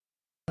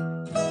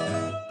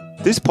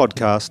This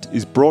podcast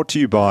is brought to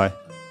you by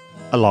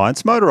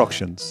Alliance Motor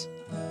Auctions.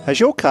 Has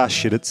your car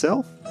shit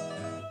itself?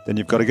 Then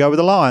you've got to go with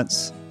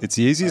Alliance. It's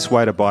the easiest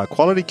way to buy a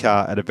quality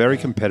car at a very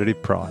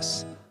competitive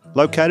price.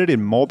 Located in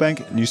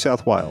Moorebank, New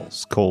South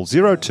Wales. Call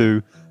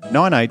 02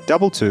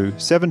 9822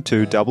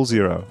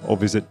 7200 or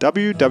visit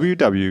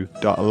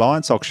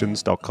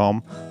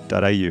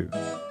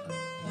www.allianceauctions.com.au.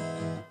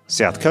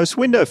 South Coast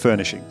Window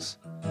Furnishings.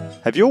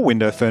 Have your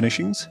window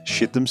furnishings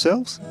shit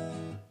themselves?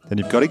 Then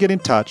you've got to get in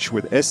touch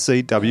with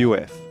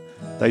SCWF.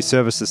 They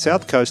service the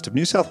south coast of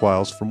New South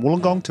Wales from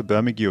Wollongong to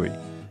Bermagui.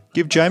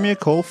 Give Jamie a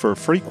call for a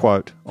free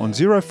quote on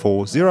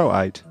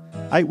 0408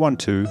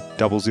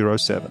 812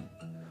 007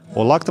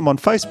 or like them on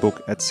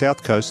Facebook at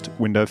South Coast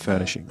Window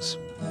Furnishings.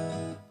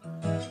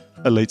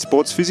 Elite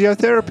Sports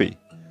Physiotherapy.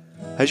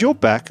 Has your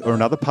back or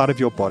another part of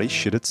your body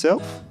shit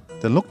itself?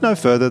 Then look no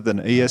further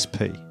than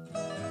ESP.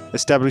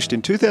 Established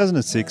in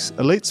 2006,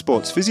 Elite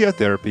Sports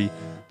Physiotherapy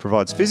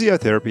provides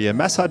physiotherapy and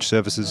massage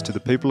services to the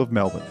people of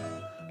Melbourne.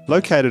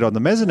 Located on the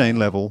mezzanine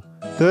level,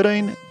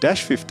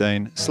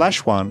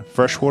 13-15/1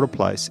 Freshwater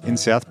Place in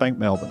Southbank,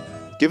 Melbourne.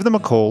 Give them a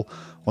call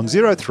on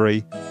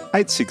 03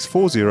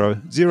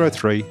 8640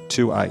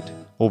 0328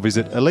 or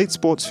visit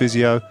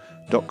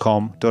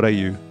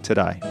elitesportsphysio.com.au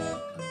today.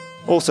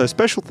 Also,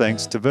 special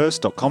thanks to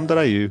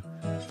verse.com.au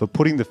for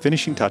putting the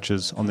finishing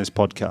touches on this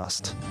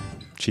podcast.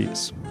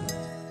 Cheers.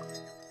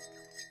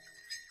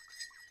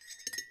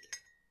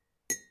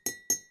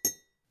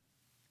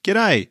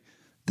 G'day.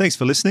 Thanks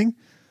for listening.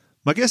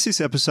 My guest this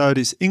episode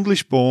is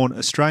English-born,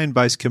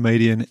 Australian-based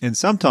comedian and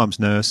sometimes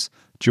nurse,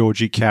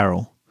 Georgie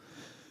Carroll.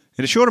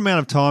 In a short amount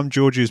of time,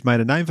 Georgie has made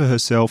a name for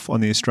herself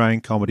on the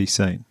Australian comedy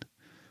scene.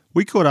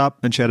 We caught up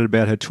and chatted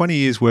about her 20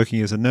 years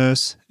working as a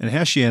nurse and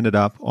how she ended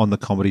up on the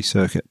comedy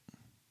circuit.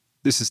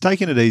 This is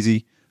Taking It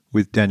Easy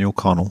with Daniel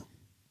Connell.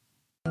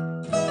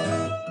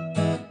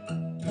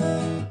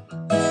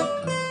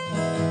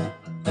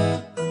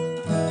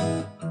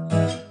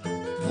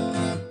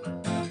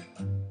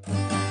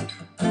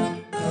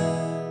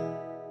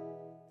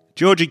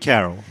 Georgie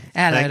Carroll.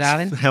 Hello, thanks.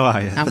 darling. How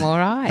are you? I'm all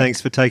right.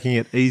 Thanks for taking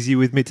it easy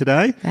with me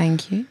today.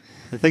 Thank you.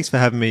 And thanks for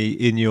having me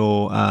in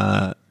your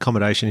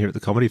accommodation here at the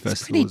Comedy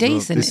Festival. Pretty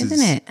decent,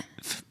 isn't it?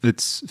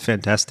 It's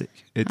fantastic.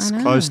 It's I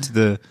know. close to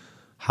the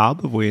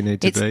hub of where you need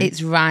to be.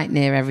 It's right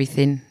near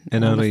everything.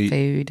 And all only the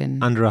food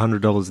and under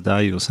 $100 a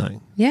day, you're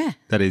saying? yeah.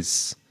 That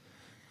is...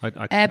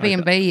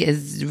 Airbnb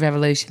has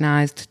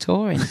revolutionised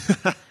touring.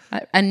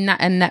 and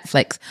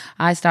Netflix.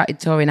 I started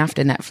touring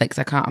after Netflix.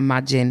 I can't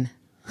imagine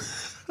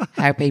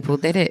how people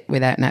did it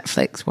without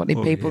Netflix. What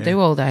did people do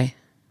all day?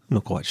 I'm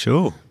not quite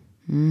sure.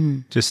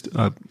 Just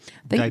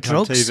daytime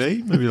drugs.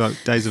 TV, maybe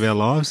like Days of Our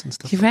Lives and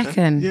stuff. Do you like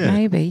reckon? That. Yeah.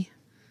 Maybe.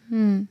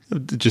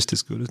 Just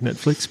as good as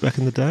Netflix back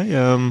in the day.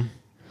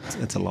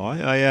 That's a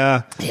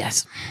lie.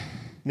 Yes.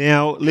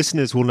 Now,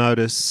 listeners will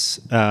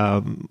notice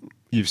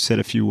you've said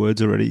a few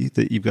words already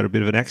that you've got a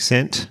bit of an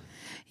accent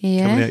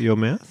Yeah. coming out your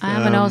mouth. I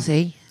am an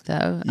Aussie,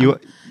 though.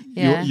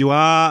 You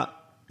are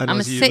an I'm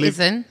a Aussie.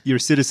 citizen. You're a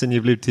citizen.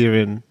 You've lived here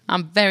in...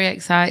 I'm very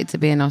excited to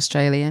be an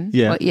Australian.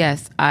 Yeah. But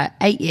yes,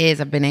 8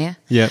 years I've been here.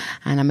 Yeah.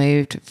 And I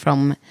moved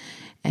from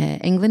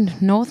England,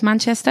 North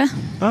Manchester.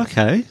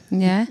 Okay.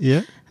 Yeah.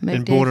 Yeah. Moved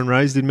And born here. and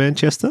raised in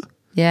Manchester?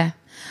 Yeah.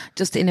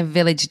 Just in a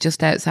village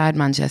just outside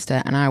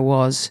Manchester. And I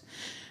was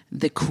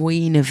the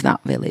queen of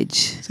that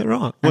village. Is that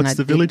right? And What's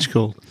the village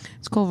called?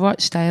 It's called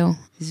Rochdale.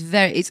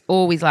 It's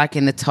always like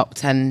in the top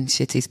 10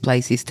 shittiest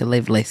places to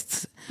live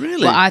lists.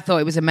 Really? But I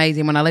thought it was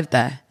amazing when I lived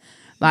there.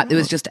 Like there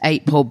was just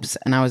 8 pubs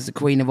and I was the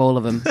queen of all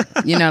of them.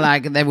 You know,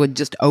 like they would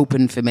just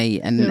open for me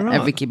and Yeah, right.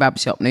 every kebab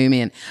shop knew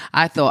me. And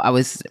I thought I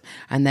was,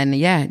 and then,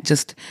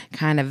 just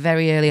kind of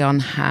very early on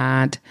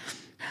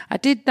I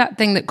did that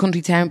thing that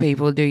country town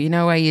people do, you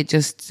know, where you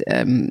just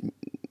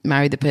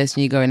marry the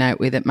person you're going out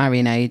with at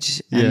marrying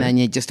age and Yeah. then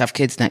you just have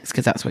kids next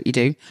because that's what you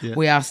do. Yeah.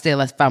 We are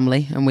still a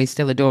family and we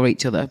still adore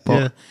each other, but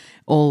Yeah.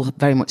 all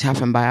very much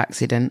happened by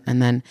accident.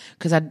 And then,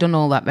 because I'd done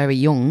all that very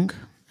young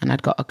and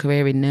I'd got a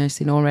career in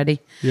nursing already.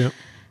 Yeah.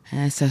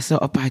 So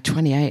sort of by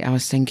 28, I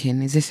was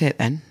thinking, is this it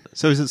then?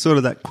 So is it sort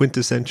of that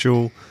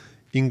quintessential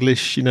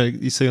English, you know,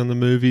 you see on the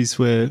movies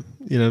where,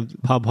 you know,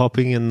 pub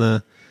hopping and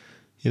the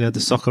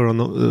soccer on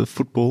the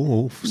football,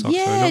 or soccer,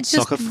 not just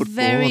soccer, football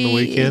very on the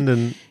weekend?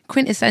 And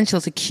quintessential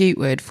is a cute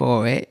word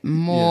for it.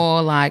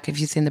 More like, if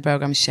you've seen the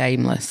programme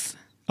Shameless,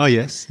 oh,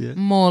 yes, yeah.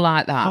 more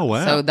like that. Oh,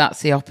 wow. So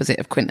that's the opposite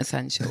of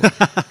quintessential.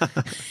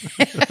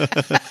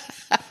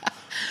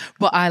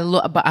 But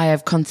I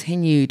have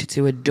continued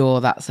to adore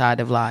that side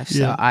of life. So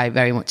Yeah. I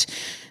very much,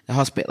 the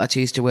hospital I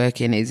choose to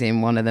work in is in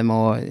one of the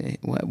more,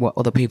 what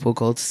other people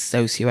call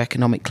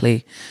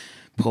socioeconomically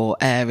poor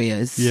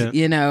areas. Yeah.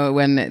 You know,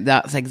 when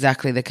that's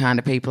exactly the kind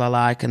of people I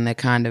like and the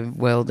kind of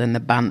world and the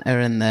banter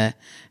and the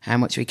how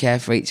much we care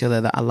for each other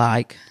that I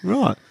like.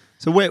 Right.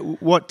 So where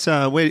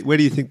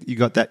do you think you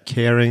got that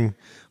caring?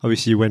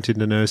 Obviously, you went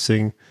into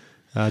nursing.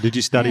 Did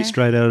you study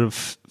straight out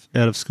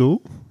of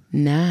school?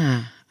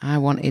 Nah. I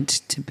wanted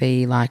to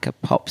be like a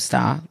pop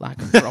star,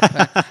 like a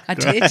proper. I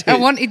did. I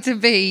wanted to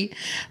be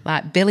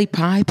like Billie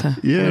Piper.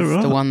 Yeah, was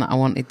right. the one that I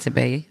wanted to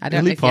be. I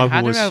don't Billie know if you Piper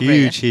had was her over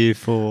huge here. here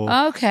for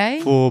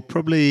Okay. for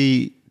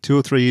probably 2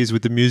 or 3 years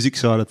with the music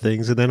side of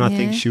things, and then I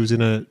think Yeah. she was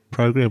in a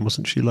program,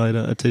 wasn't she,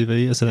 later, a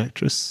TV as an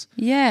actress?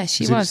 Yeah,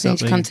 she Is it was. And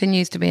she something-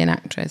 continues to be an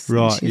actress. and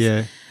Right, she's-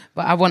 yeah.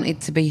 But I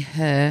wanted to be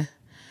her.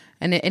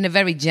 And in a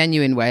very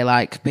genuine way,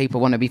 like people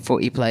want to be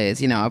footy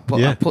players. You know,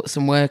 Yeah. I put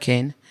some work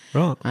in.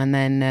 Right. And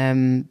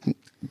then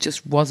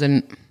just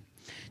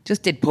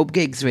did pub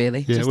gigs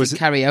really. Yeah, Just was did it-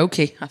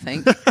 karaoke, I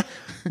think.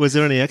 Was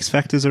there any X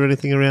Factors or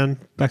anything around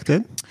back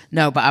then?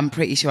 No, but I'm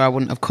pretty sure I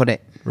wouldn't have cut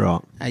it.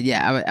 Right.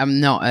 I'm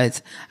not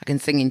as... I can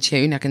sing in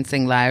tune, I can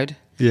sing loud.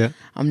 Yeah.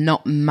 I'm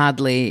not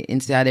madly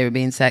into the idea of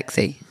being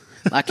sexy.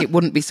 Like it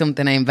wouldn't be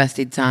something I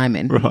invested time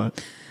in. Right.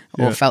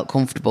 Or Yeah. felt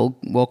comfortable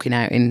walking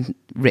out in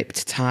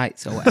ripped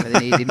tights or whatever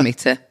they needed me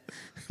to...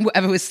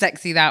 Whatever was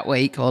sexy that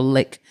week, or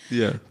lick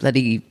Yeah.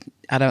 bloody...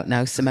 I don't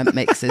know, cement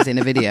mixers in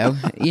a video,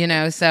 you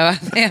know. So I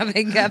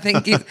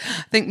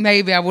think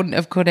maybe I wouldn't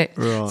have cut it.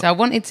 Right. So I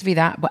wanted to be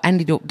that, but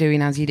ended up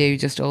doing, as you do,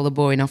 just all the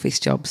boring office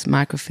jobs,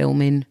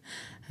 microfilming,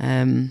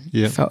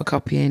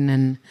 photocopying,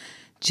 and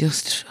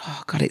just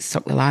it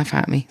sucked the life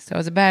out of me. So I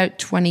was about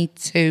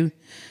 22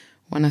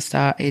 when I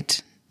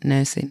started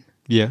nursing.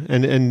 Yeah.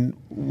 And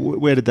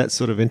where did that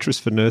sort of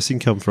interest for nursing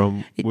come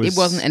from? It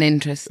wasn't an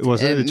interest. It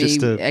wasn't? It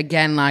just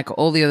again, like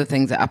all the other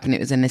things that happened, it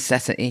was a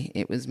necessity.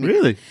 It was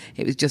Really?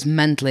 It was just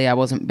mentally, I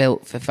wasn't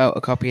built for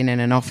photocopying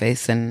in an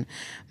office. And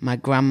my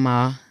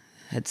grandma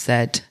had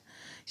said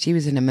she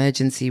was an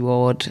emergency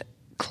ward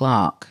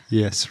clerk,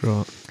 Yes,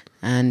 right.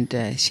 and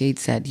she'd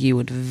said you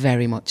would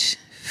very much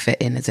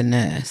fit in as a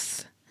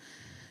nurse.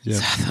 Yeah.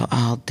 So I thought,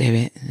 I'll do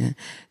it. Yeah.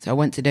 So I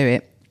went to do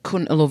it.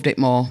 Couldn't have loved it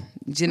more.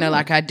 Do you know,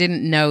 like I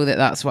didn't know that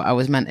that's what I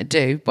was meant to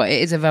do, but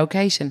it is a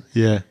vocation.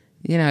 Yeah.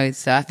 You know,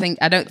 so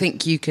I don't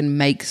think you can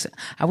make.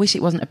 I wish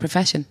it wasn't a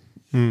profession.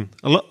 A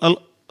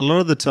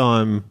lot of the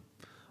time,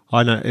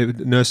 I know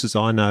nurses.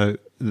 I know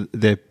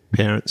their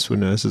parents were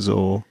nurses,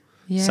 or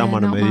Yeah,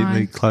 someone not immediately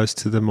mine. close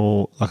to them,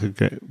 or like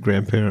a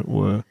grandparent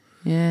were.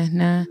 Yeah,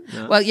 no.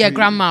 Well, yeah,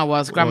 grandma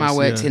was. Grandma was,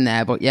 worked yeah. in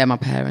there, but yeah, my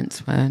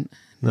parents weren't.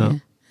 No.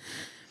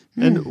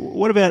 And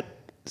what about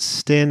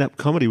stand-up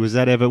comedy? Was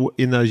that ever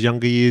in those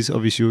younger years?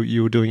 Obviously,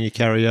 you were doing your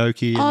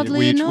karaoke. And Oddly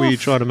were you enough.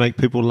 trying to make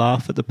people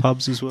laugh at the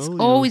pubs as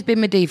well? Always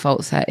been my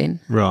default setting.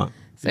 Right.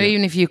 So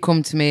even if you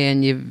come to me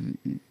and you've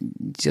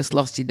just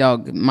lost your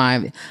dog,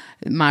 my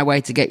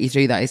way to get you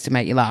through that is to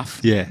make you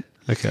laugh. Yeah.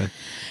 Okay.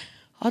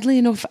 Oddly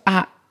enough,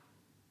 at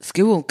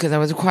school, because I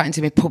was quite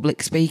into my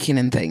public speaking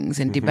and things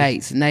and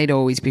debates, and they'd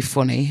always be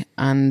funny.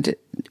 And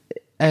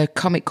a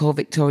comic called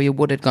Victoria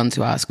Wood had gone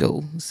to our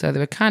school, so they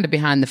were kind of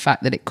behind the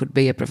fact that it could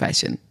be a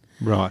profession.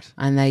 Right.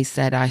 And they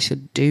said I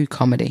should do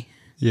comedy,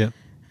 Yeah.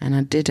 and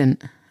I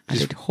didn't. I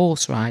did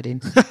horse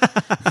riding.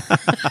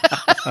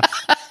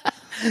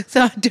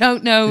 So I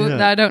don't know.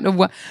 Yeah. I don't know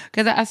what,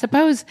 because I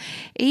suppose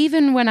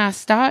even when I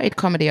started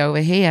comedy over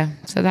here,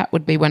 so that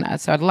would be when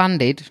I'd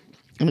landed,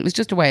 and it was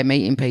just a way of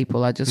meeting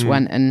people. I just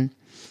went, and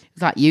it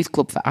was like youth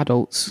club for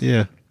adults,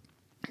 Yeah.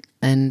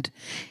 and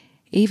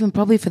even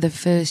probably for the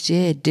first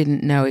year,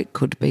 didn't know it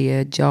could be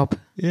a job.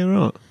 Yeah.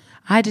 Right.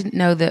 I didn't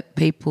know that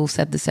people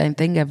said the same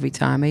thing every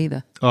time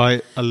either.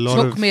 A lot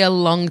Took of me a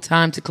long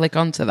time to click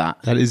onto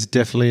that. that is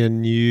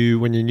definitely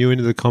when you're new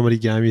into the comedy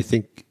game, you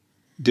think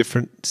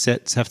different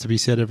sets have to be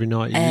said every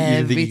night. You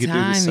didn't think you could do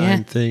time, the same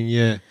yeah. thing.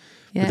 Yeah.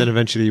 Yeah. But then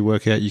eventually you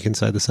work out you can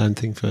say the same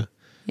thing for.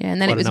 Yeah,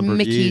 and then quite it a was number of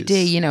Mickey years.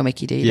 D. You know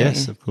Mickey D, don't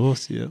Yes, you? of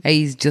course. Yeah.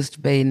 He's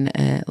just been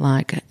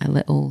like a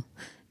little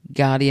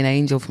guardian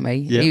angel for me.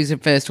 Yeah. He was the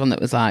first one that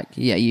was like,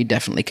 yeah, you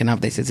definitely can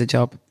have this as a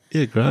job.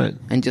 Yeah. Great.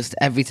 And just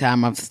every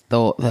time I've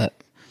thought that,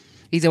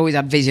 he's always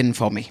had vision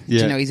for me.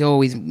 Yeah. You know, he's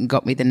always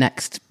got me the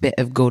next bit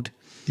of good.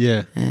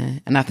 Yeah.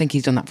 And I think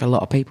he's done that for a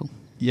lot of people.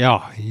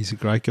 Yeah. He's a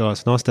great guy.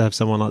 It's nice to have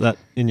someone like that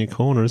in your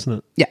corner, isn't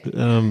it?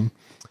 Yeah.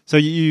 So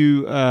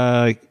you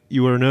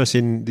were a nurse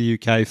in the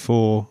UK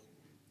for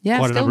Yeah,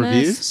 quite a still number of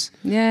nurse.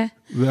 years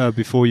Yeah.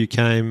 before you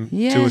came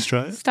Yeah. to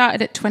Australia.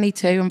 Started at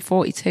 22. I'm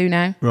 42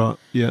 now. Right.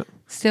 Yeah.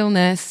 Still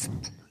nurse.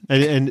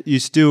 And you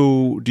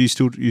still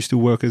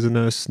work as a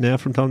nurse now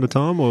from time to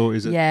time, or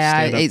is it? Yeah,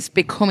 stand-up? it's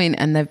becoming,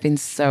 and they've been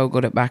so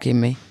good at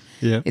backing me.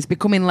 Yeah. It's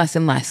becoming less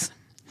and less.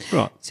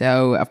 Right.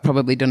 So I've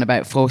probably done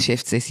about 4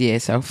 shifts this year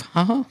so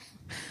far.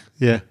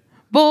 Yeah.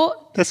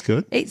 But That's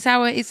good. it's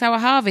our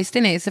harvest,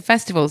 isn't it? It's the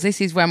festivals.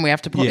 This is when we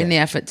have to put in the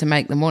Yeah. effort to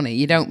make the money.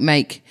 You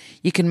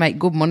can make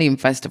good money in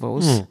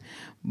festivals,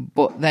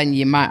 but then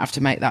you might have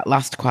to make that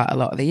last quite a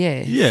lot of the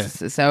year. Yeah.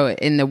 So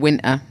in the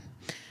winter,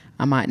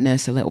 I might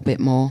nurse a little bit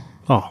more.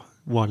 Oh,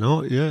 why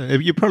not? Yeah.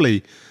 You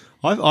probably.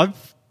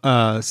 I've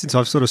since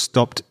I've sort of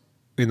stopped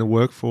in the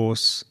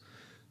workforce.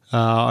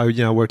 I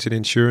worked in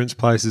insurance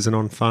places and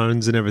on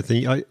phones and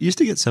everything. I used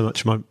to get so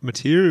much my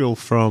material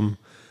from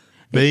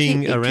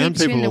being it around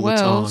keeps you in people the all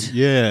the world. time.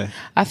 Yeah.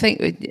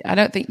 I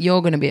don't think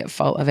you're going to be at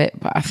fault of it,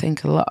 but I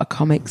think a lot of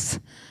comics,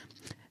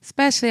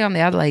 especially on the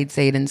Adelaide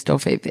scene and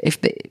stuff, if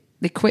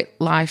they quit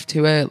life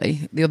too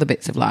early, the other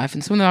bits of life,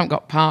 and some of them haven't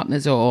got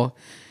partners or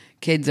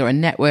kids or a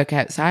network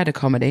outside of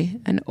comedy,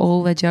 and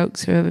all their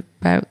jokes are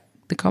about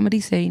the comedy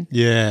scene.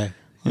 Yeah.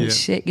 Or a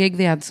shit gig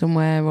they had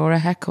somewhere, or a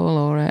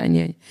heckle,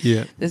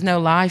 there's no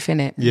life in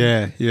it.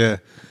 Yeah.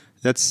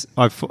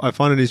 I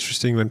find it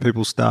interesting when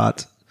people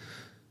start,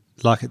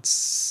 like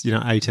it's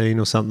 18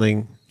 or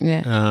something.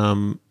 Yeah.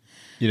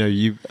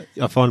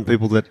 I find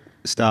people that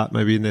start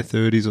maybe in their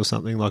 30s or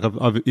something. Like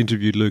I've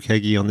interviewed Luke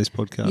Heggie on this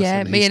podcast.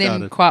 Yeah, me and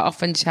him quite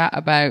often chat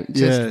about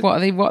just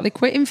what are they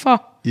quitting for.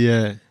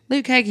 Yeah.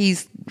 Luke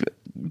Heggie's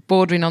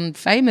bordering on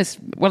famous.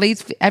 Well,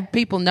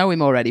 people know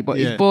him already, but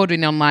he's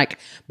bordering on like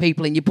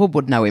people in your pub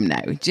would know him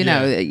now. Do you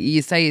know?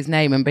 You say his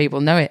name and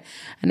people know it,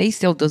 and he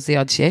still does the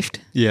odd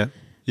shift. Yeah.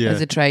 As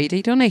a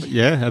tradie, doesn't he?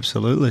 Yeah,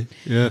 absolutely.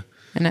 Yeah.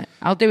 And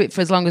I'll do it for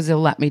as long as they'll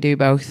let me do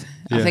both.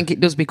 Yeah. I think it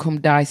does become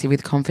dicey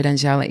with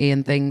confidentiality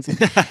and things.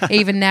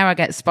 Even now I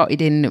get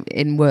spotted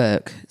in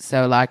work.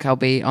 So like I'll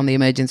be on the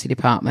emergency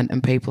department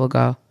and people will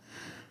go,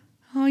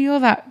 "Oh, you're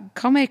that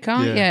comic,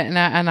 aren't you?"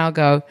 And I'll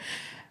go,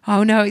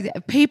 "Oh no,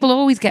 people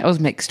always get us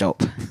mixed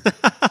up."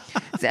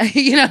 So,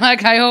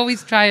 like I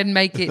always try and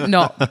make it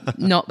not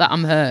that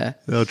I'm her.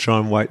 They'll try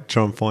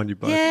and find you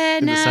both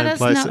in the same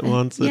place at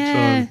once.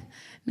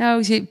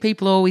 No,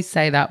 people always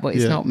say that, but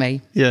it's not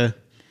me. Yeah.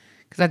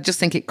 Because I just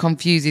think it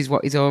confuses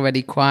what is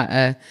already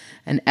quite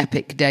an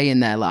epic day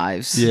in their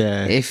lives.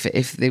 Yeah.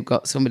 If they've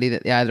got somebody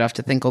that they either have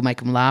to think will make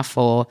them laugh,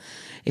 or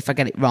if I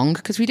get it wrong,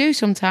 because we do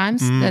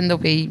sometimes, then they'll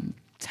be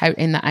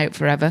touting that out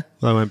forever.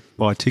 They won't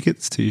buy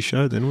tickets to your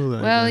show then, will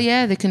they? Well,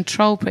 yeah, they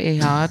control pretty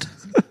hard.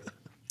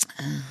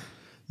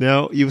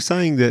 Now, you were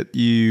saying that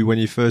when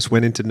you first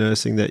went into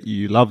nursing, that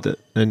you loved it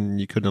and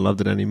you couldn't have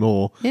loved it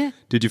anymore. Yeah.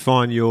 Did you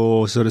find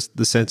your sort of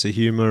the sense of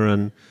humour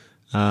and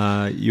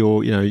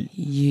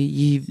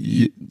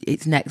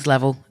it's next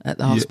level at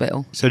the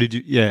hospital. So did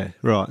you? Yeah,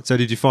 right. So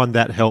did you find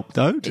that helped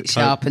though? It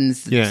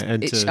sharpens.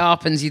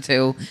 Sharpens you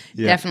too.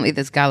 Yeah. Definitely,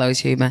 there's gallows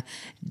humour.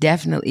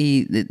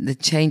 Definitely the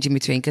change in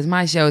between, because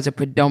my shows are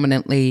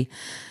predominantly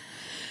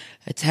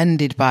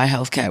attended by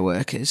healthcare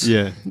workers.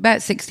 Yeah, about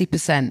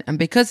 60%, and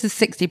because there's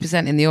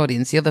 60% in the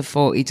audience, the other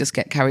 40 just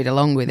get carried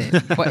along with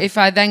it. But if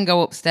I then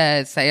go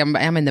upstairs, say I'm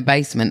in the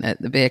basement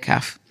at the beer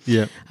cafe.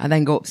 Yeah. I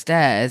then go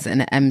upstairs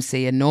and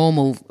MC a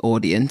normal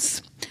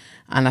audience,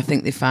 and I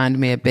think they find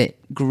me a bit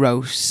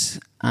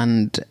gross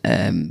and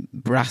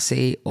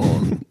brassy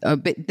or a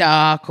bit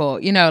dark,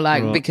 or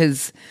right.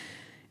 Because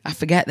I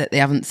forget that they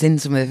haven't seen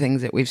some of the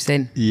things that we've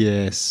seen.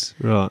 Yes,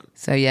 right.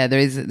 So yeah, there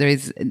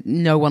is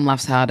no one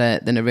laughs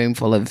harder than a room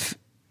full of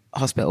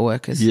hospital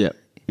workers. Yeah.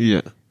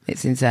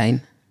 It's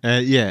insane.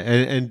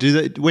 And do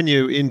they, when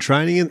you're in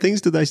training and things,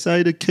 do they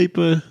say to keep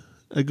a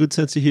good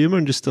sense of humour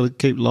and just to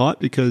keep light?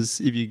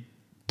 Because if you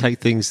take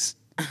things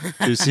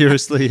too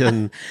seriously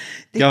and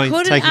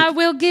I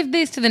will give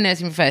this to the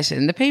nursing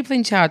profession. The people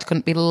in charge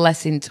couldn't be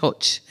less in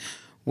touch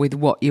with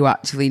what you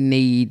actually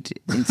need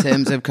in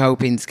terms of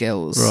coping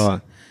skills, right,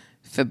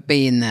 for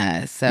being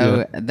there.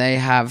 So they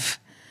have,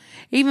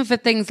 even for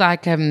things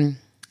like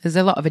there's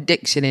a lot of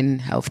addiction in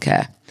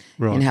healthcare,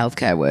 right, in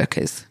healthcare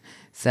workers.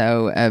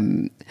 So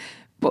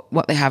but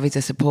what they have is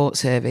a support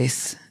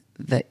service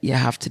that you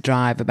have to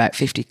drive about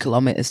 50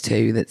 kilometres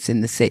to, that's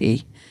in the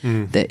city,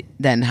 that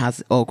then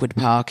has awkward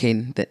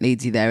parking that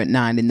needs you there at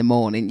 9 in the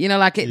morning.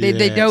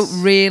 They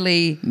don't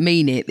really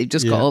mean it. They've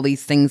just got all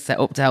these things set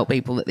up to help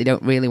people that they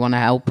don't really want to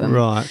help them.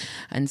 Right.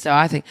 And so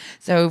I think,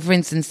 for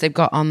instance, they've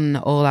got on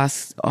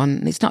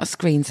it's not a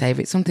screensaver,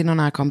 it's something on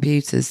our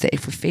computers that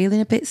if we're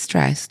feeling a bit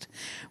stressed,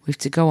 we have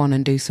to go on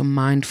and do some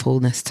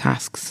mindfulness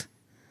tasks.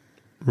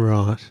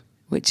 Right.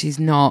 Which is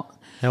not...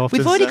 How often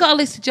We've already got a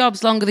list of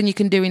jobs longer than you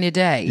can do in a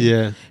day.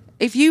 Yeah.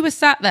 If you were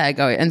sat there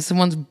going and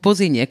someone's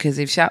buzzing you because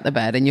they've shat the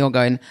bed and you're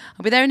going,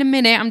 "I'll be there in a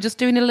minute, I'm just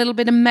doing a little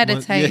bit of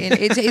meditating." Yeah.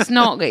 It's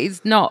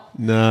not.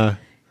 No.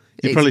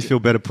 You probably feel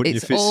better putting your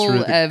fists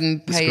through It's all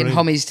paying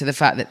homage to the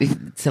fact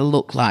that to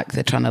look like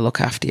they're trying to look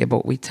after you,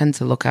 but we tend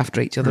to look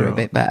after each other a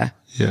bit better.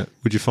 Yeah.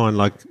 Would you find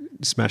like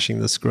smashing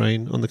the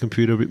screen on the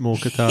computer a bit more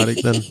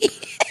cathartic than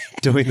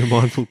doing the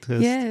mindful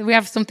test? Yeah, we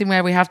have something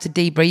where we have to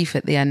debrief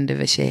at the end of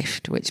a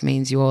shift, which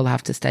means you all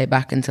have to stay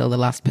back until the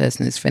last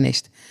person is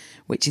finished,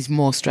 which is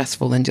more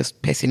stressful than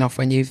just pissing off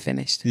when you've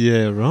finished.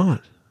 Yeah, right.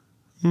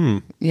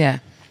 Yeah.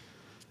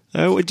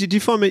 Did you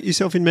find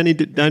yourself in many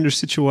dangerous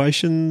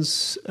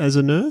situations as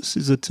a nurse?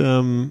 Is it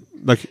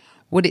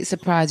Would it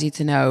surprise you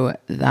to know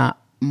that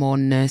more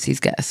nurses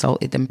get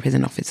assaulted than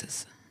prison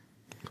officers?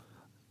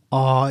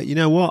 Oh, you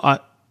know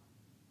what?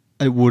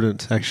 I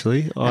wouldn't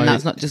actually. And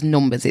that's not just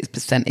numbers, it's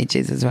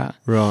percentages as well.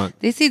 Right.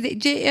 This is,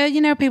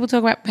 people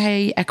talk about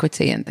pay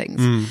equity and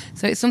things.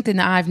 So it's something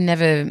that I've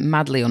never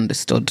madly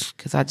understood,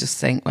 because I just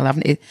think, well,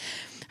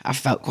 I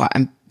felt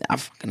I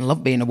fucking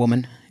love being a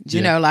woman. Do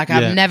you know,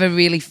 I've never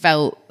really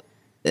felt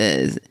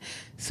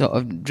sort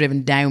of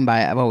driven down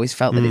by it. I've always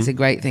felt that it's a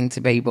great thing to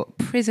be. But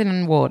prison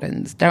and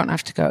wardens don't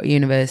have to go to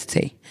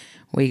university.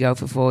 We go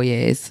for 4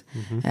 years.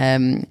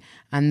 And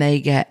they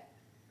get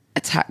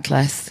attacked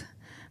less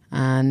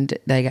and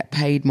they get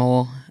paid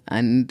more.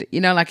 And, you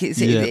know, like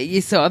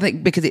you sort of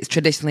think because it's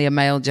traditionally a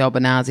male job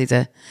and ours is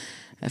a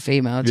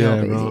female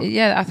job. Right.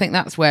 I think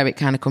that's where it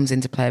kind of comes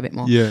into play a bit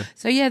more. Yeah.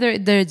 So,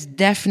 there's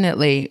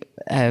definitely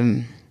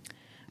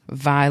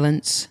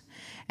violence.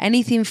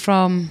 Anything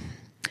from...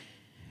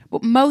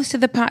 But most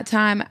of the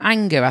part-time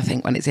anger, I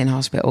think, when it's in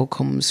hospital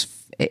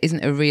it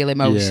isn't a real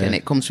emotion. Yeah.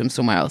 It comes from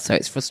somewhere else. So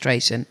it's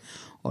frustration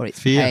or it's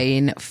Fear.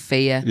 pain,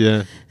 fear.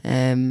 Yeah.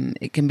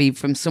 It can be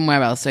from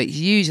somewhere else. So it's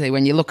usually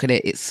when you look at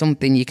it, it's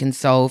something you can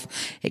solve.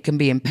 It can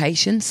be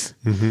impatience,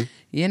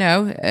 you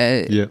know,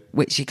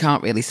 which you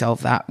can't really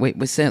solve that.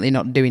 We're certainly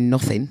not doing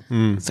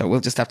nothing. So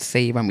we'll just have to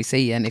see you when we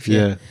see you. And if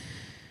you,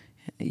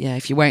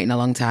 if you're waiting a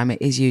long time,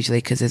 it is usually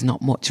because there's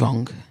not much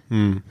wrong.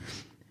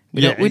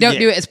 We don't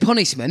do it as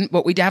punishment,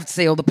 but we'd have to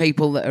see all the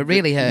people that are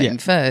really hurting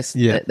first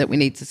that we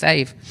need to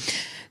save.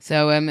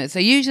 So, so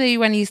usually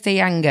when you see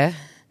anger,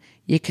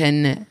 you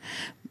can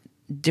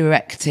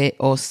direct it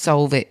or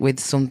solve it with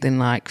something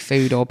like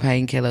food or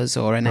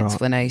painkillers or an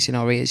explanation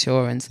or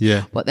reassurance.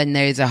 Yeah. But then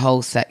there is a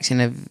whole section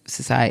of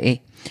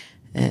society,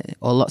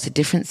 or lots of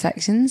different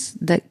sections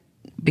that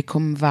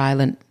become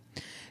violent.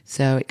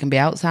 So it can be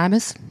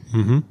Alzheimer's.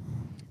 Mm-hmm.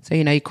 So,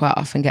 you know, you quite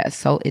often get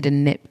assaulted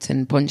and nipped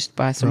and punched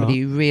by somebody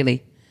who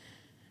really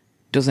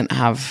doesn't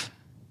have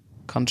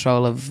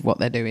control of what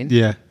they're doing.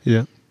 Yeah,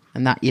 yeah.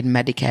 And that you'd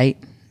medicate.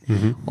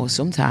 Mm-hmm. Or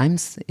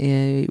sometimes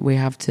we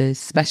have to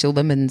special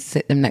them and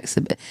sit next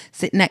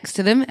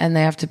to them, and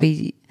they have to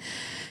be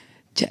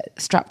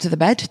strapped to the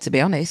bed, to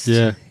be honest.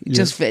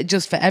 Just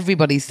for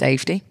everybody's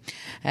safety.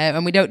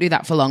 And we don't do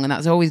that for long, and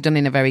that's always done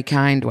in a very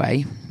kind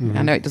way. Mm-hmm.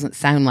 I know it doesn't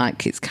sound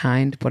like it's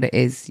kind, but it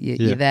is.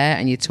 You're there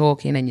and you're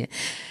talking and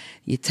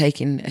you're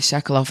taking a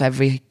shackle off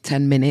every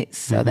 10 minutes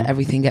so that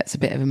everything gets a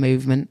bit of a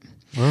movement.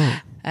 Wow.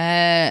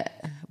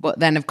 But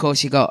then, of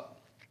course, you got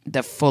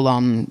the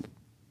full-on,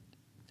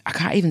 I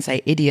can't even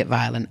say idiot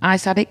violent,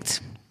 ice addict,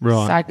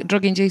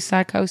 drug-induced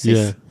psychosis.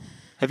 Yeah.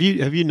 Have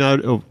you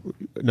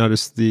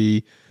noticed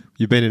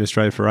you've been in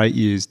Australia for 8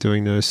 years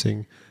doing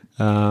nursing.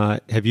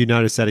 Have you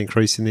noticed that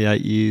increase in the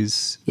 8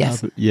 years?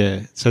 Yes.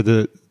 So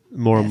the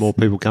more and more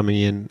people coming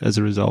in as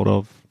a result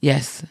of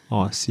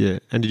ice. Yeah.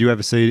 And did you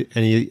ever see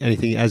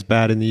anything as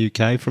bad in the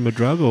UK from a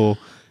drug or?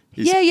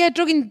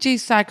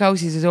 Drug-induced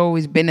psychosis has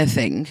always been a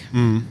thing.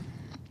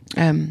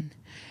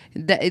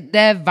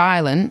 They're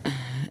violent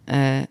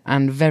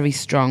and very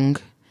strong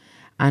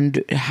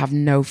and have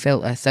no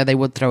filter, so they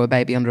would throw a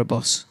baby under a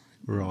bus.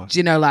 Right. Do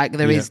you know, like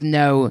there is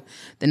no,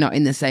 they're not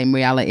in the same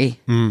reality.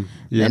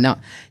 They're not.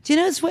 Do you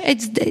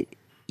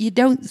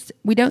know,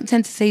 we don't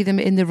tend to see them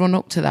in the run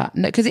up to that,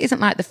 because it isn't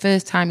like the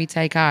first time you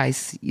take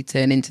ice, you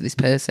turn into this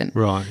person.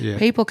 Right, yeah.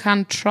 People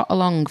can trot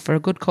along for a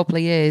good couple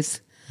of years,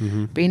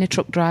 being a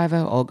truck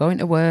driver or going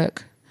to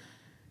work,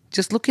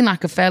 just looking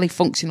like a fairly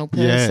functional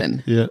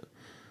person. Yeah.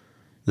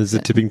 There's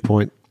a tipping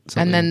point.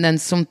 And then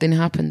something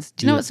happens.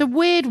 Do you know what's a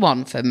weird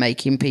one for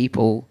making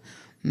people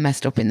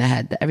messed up in the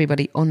head that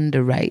everybody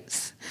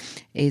underrates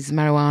is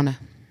marijuana.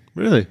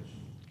 Really?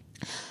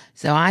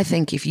 So I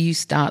think if you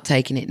start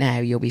taking it now,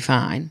 you'll be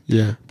fine.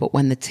 Yeah. But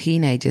when the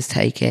teenagers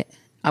take it,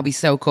 I'll be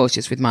so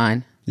cautious with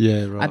mine.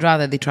 Yeah, right. I'd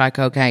rather they try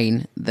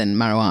cocaine than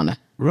marijuana.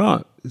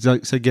 Right.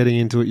 So getting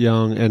into it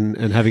young and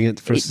having it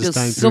for a sustained period of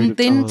time. It does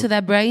something to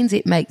their brains.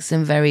 It makes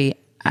them very...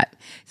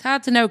 It's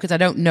hard to know because I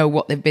don't know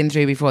what they've been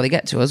through before they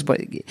get to us,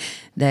 but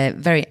they're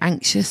very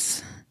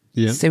anxious,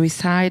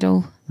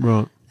 suicidal.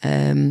 Right.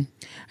 And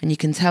you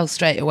can tell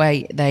straight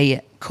away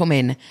they come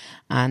in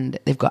and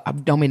they've got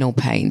abdominal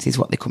pains is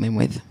what they come in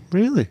with.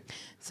 Really?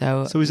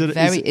 So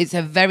it's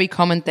a very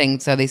common thing.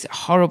 So this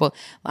horrible,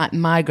 like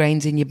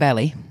migraines in your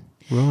belly,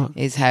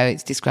 is how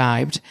it's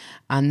described.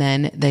 And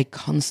then they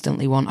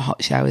constantly want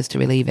hot showers to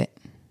relieve it.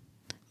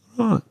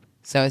 Right.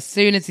 So as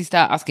soon as you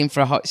start asking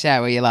for a hot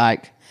shower, you're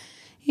like,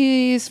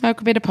 you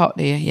smoke a bit of pot,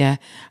 do you? Yeah.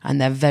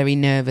 And they're very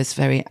nervous,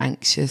 very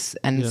anxious.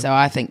 And so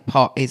I think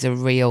pot is a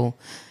real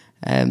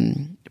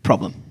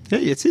problem. Yeah,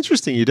 it's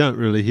interesting. You don't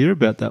really hear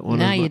about that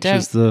one as much you don't.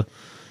 as the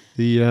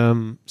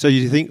so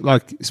you think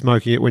like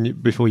smoking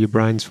it before your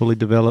brain's fully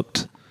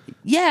developed?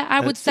 Yeah, I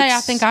would say I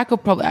think I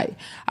could probably...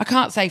 I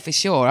can't say for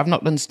sure. I've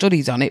not done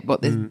studies on it,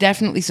 but there's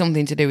definitely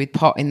something to do with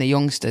pot in the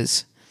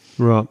youngsters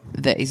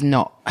that is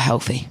not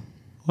healthy.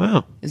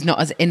 Wow. It's not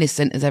as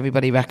innocent as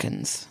everybody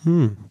reckons.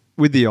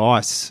 With the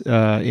ice,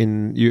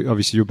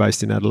 obviously you're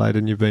based in Adelaide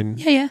and you've been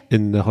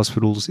in the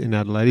hospitals in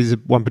Adelaide. Is it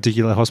one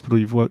particular hospital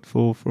you've worked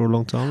for a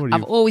long time? Or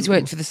I've always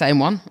worked for the same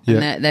one,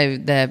 and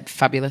they're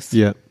fabulous.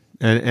 Yeah.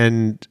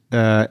 And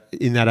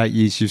in that 8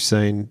 years, you've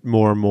seen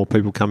more and more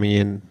people coming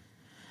in.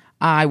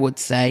 I would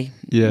say,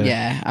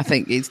 I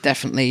think it's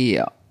definitely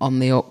on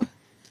the up.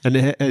 And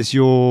has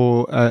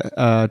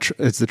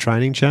has the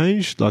training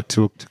changed, like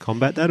to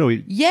combat that, or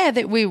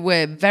that we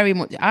were very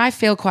much. I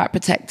feel quite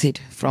protected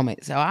from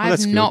it, so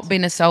I've not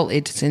been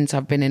assaulted since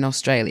I've been in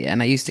Australia,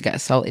 and I used to get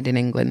assaulted in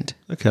England.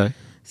 Okay.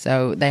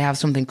 So they have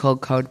something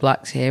called Code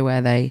Blacks here,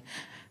 where they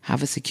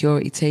have a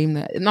security team.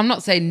 And I'm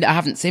not saying I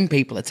haven't seen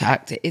people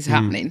attacked; it is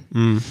happening.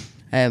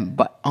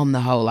 But on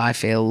the whole, I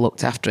feel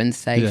looked after and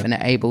safe and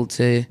able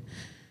to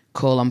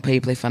call on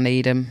people if I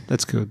need them.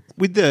 That's good.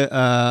 With the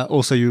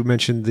also, you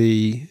mentioned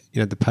the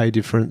the pay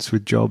difference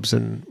with jobs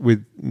and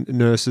with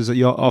nurses.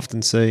 You're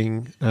often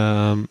seeing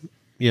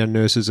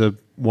nurses are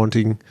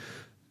wanting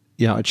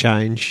a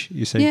change.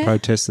 You're seeing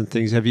protests and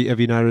things. Have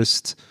you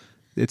noticed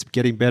it's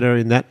getting better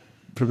in that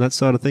from that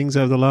side of things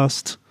over the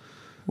last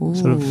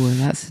sort of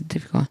that's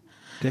difficult.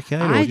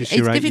 decade? Or just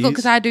It's difficult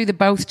because I do the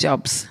both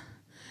jobs,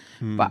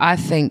 but I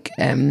think.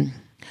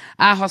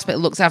 Our hospital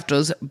looks after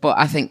us, but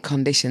I think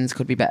conditions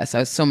could be better.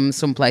 So some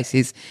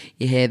places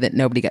you hear that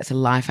nobody gets a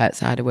life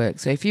outside of work.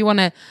 So if you want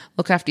to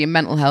look after your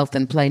mental health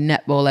and play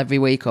netball every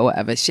week or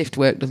whatever, shift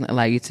work doesn't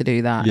allow you to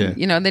do that.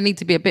 Yeah. They need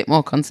to be a bit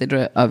more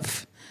considerate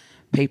of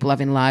people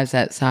having lives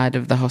outside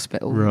of the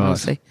hospital. Right.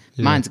 Mostly.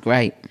 Yeah. Mine's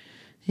great.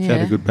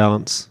 found a good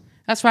balance.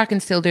 That's why I can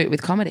still do it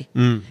with comedy.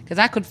 Because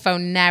I could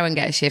phone now and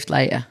get a shift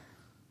later.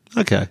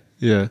 Okay.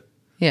 Yeah.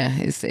 Yeah,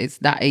 it's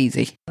that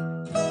easy.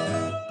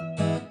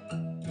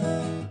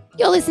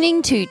 You're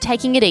listening to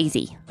Taking It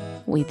Easy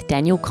with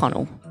Daniel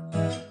Connell.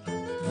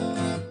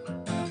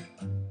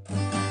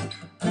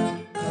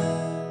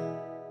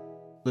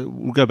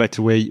 We'll go back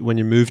to when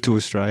you moved to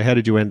Australia. How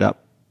did you end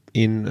up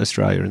in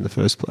Australia in the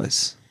first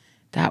place?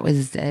 That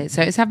was,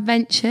 so it's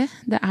adventure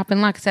that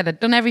happened. Like I said, I'd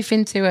done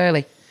everything too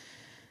early.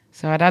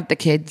 So I'd had the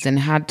kids and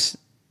had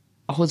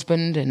a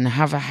husband and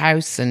have a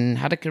house and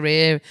had a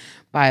career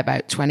by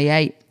about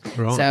 28.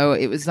 Right. So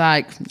it was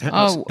like,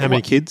 How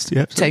many kids do you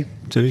have? Two.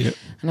 Two, yeah.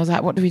 And I was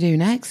like, what do we do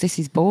next? This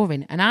is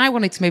boring. And I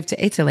wanted to move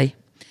to Italy.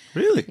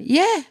 Really?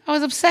 Yeah, I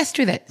was obsessed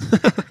with it.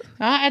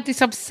 I had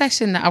this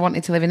obsession that I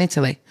wanted to live in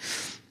Italy.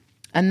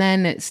 And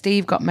then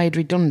Steve got made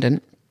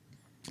redundant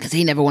because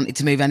he never wanted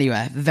to move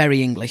anywhere.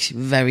 Very English,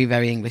 very,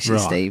 very English,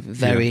 Right. Steve.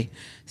 Very,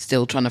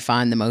 still trying to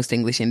find the most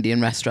English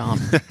Indian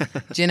restaurant.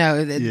 Do you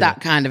know, that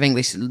kind of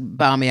English,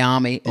 Barmy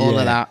Army, all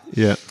of that.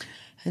 Yeah.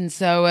 And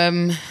so,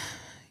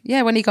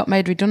 when he got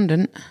made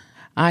redundant,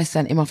 I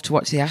sent him off to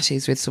watch the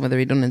Ashes with some of the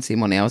redundancy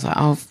money. I was like,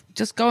 oh,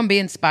 just go and be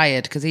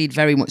inspired, because he'd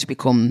very much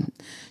become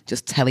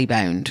just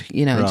telly-bound,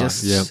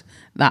 Right,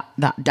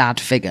 that dad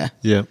figure.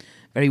 Yeah.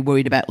 Very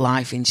worried about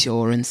life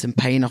insurance and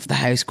paying off the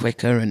house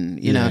quicker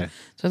and, you know. Yeah.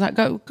 So I was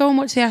like, go and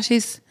watch the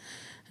Ashes.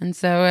 And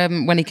so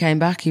when he came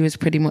back, he was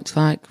pretty much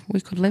like, we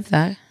could live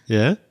there.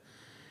 Yeah.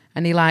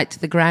 And he liked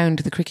the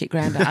cricket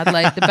ground at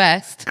Adelaide the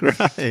best.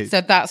 Great.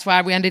 So that's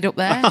why we ended up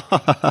there.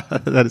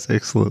 That is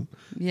excellent.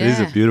 It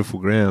is a Yeah. beautiful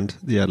ground,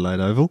 the Adelaide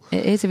Oval.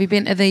 It is. Have you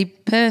been to the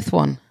Perth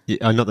one?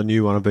 Yeah, not the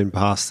new one. I've been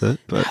past it,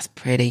 but That's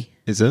pretty.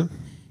 is it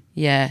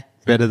Yeah.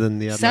 better than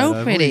the Adelaide So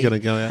Oval? pretty. You're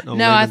going to go out on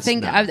No, I lemons?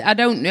 think No. I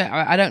don't know.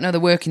 I don't know the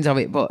workings of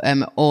it, but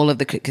all of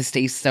the because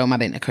Steve's so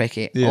mad into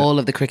cricket, Yeah. all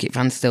of the cricket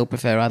fans still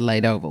prefer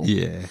Adelaide Oval.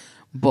 Yeah.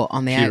 But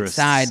on the Purists.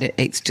 outside,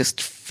 it's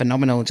just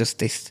phenomenal. Just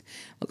this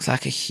looks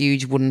like a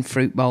huge wooden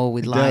fruit bowl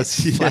with lights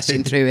does, yeah.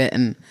 flashing through it,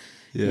 and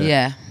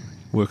yeah.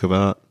 Work of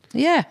art.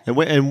 Yeah.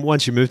 And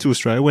once you moved to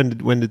Australia,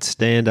 when did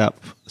stand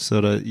up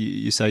sort of?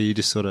 You say you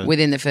just sort of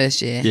Within the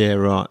first year, yeah,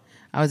 right.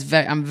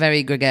 I'm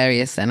very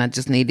gregarious, and I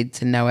just needed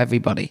to know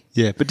everybody.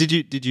 Yeah, but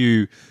did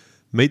you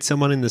meet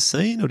someone in the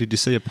scene, or did you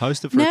see a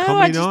poster for a No, I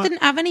comedy just night?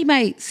 didn't have any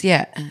mates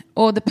yet.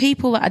 Or the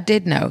people that I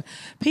did know.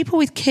 People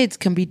with kids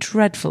can be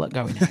dreadful at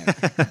going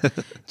out.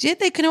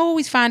 They can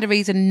always find a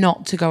reason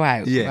not to go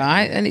out, Yeah.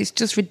 right? And it's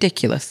just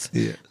ridiculous.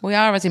 Yeah. We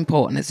are as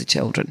important as the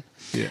children.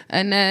 Yeah.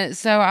 And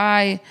so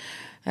I'd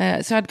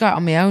go out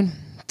on my own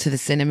to the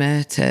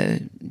cinema, to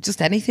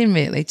just anything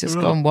really. Just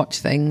go Right. and watch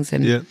things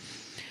and Yeah,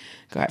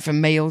 go out for a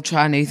meal,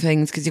 try new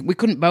things, because we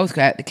couldn't both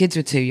go out. The kids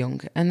were too young.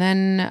 And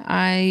then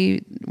I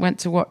went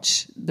to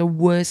watch the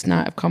worst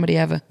night of comedy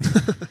ever,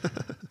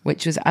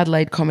 which was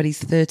Adelaide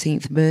Comedy's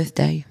 13th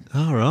birthday.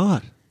 all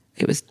right.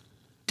 It was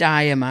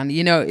dire, man.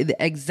 You know,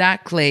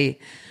 exactly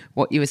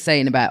what you were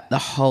saying about the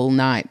whole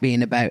night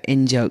being about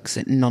in-jokes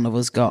that none of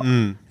us got,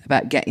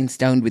 about getting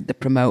stoned with the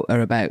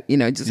promoter, about,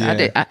 just,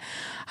 Yeah.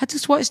 I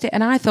just watched it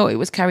and I thought it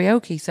was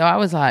karaoke. So I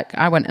was like,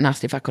 I went and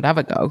asked if I could have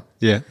a go.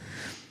 Yeah,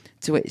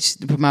 To which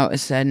the promoter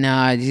said,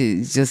 no,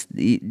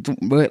 it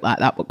don't work like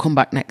that, but come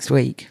back next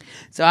week.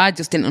 So I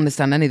just didn't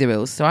understand any of the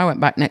rules. So I went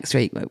back next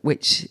week,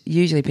 which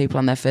usually people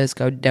on their first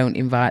go don't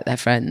invite their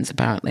friends,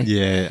 apparently.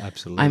 yeah,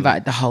 absolutely. I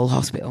invited the whole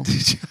hospital.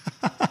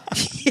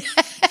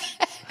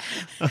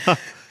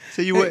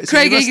 So you were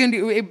Craig so you Egan,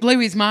 it blew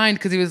his mind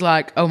because he was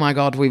like, oh my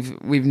God,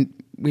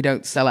 we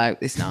don't sell out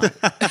this night.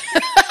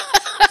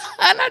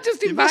 And I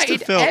just You must have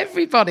invited felt-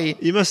 everybody.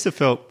 You must have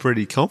felt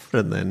pretty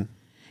confident then.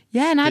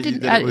 Yeah, and I that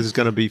didn't. it was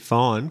going to be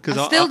fine. Because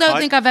I still don't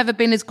think I've ever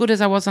been as good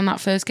as I was on that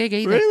first gig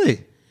either.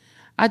 really.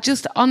 I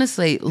just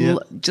honestly Yeah.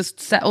 just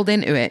settled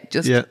into it.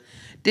 Just Yeah.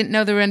 didn't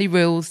know there were any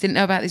rules. Didn't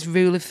know about this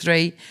rule of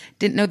three.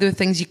 Didn't know there were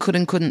things you could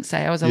and couldn't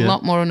say. I was a Yeah.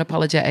 lot more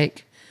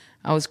unapologetic.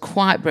 I was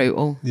quite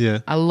brutal. Yeah.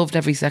 I loved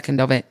every second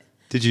of it.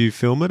 Did you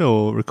film it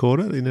or record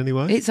it in any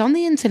way? It's on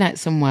the internet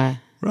somewhere.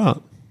 Right.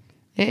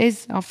 It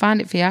is. I'll find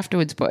it for you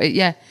afterwards. But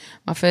yeah,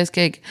 my first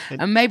gig,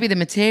 and maybe the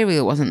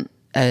material wasn't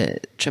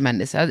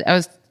tremendous. I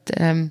was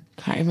can't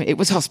remember. It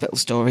was Hospital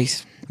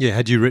Stories. Yeah,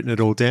 had you written it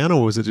all down,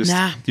 or was it just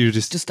Nah, you were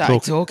just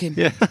started talking.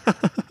 Yeah.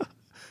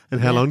 And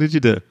how long did you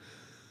do?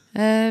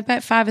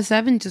 About 5 or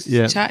 7, just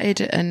Yeah.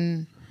 chatted,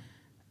 and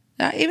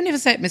even if I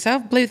say it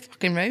myself, blew the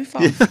fucking roof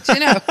off. Do you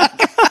know?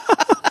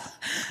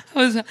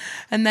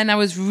 And then I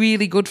was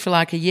really good for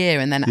like a year,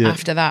 and then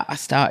after that, I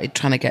started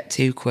trying to get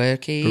too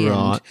quirky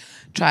Right.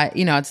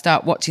 and I'd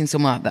start watching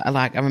someone that I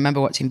like. I remember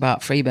watching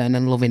Bart Freeburn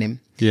and loving him.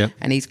 Yeah.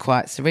 And he's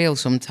quite surreal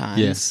sometimes.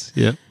 Yes.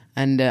 Yeah.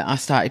 And I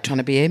started trying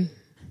to be him,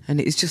 and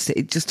it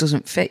just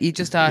doesn't fit. You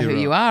just are You're who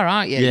right. you are,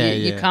 aren't you? Yeah,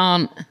 You yeah.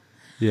 can't.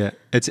 Yeah.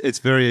 It's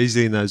very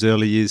easy in those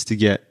early years to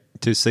get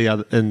to see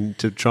other and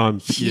to try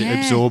and Yeah.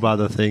 absorb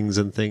other things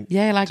and think.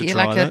 Yeah, like to you're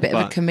try like a that, bit of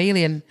a but-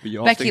 chameleon. but you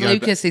often Becky go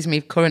Lucas is my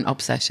current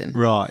obsession.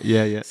 Right.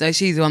 Yeah. Yeah. So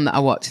she's the one that I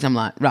watch, and I'm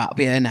like, right, I'll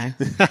be her now.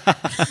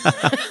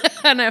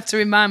 And I have to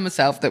remind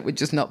myself that we're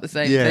just not the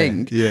same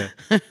thing. Yeah.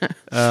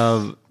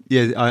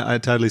 Yeah, I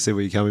totally see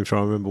where you're coming from.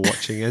 I remember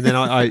watching, and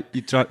then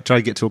you try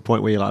to get to a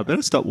point where you're like, I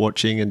better stop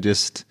watching and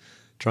just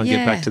try and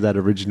get Yeah. back to that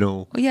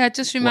original. Well, yeah,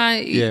 just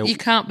remind yeah. you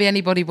can't be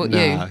anybody but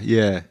Nah,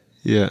 yeah,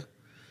 yeah.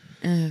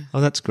 Oh,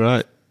 that's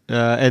great.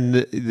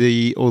 And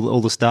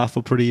all the staff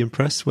were pretty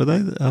impressed, were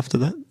they? After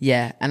that, you.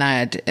 Yeah, and I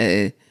had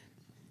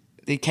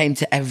they came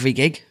to every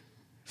gig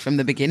from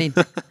the beginning.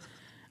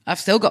 I've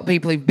still got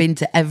people who've been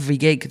to every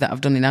gig that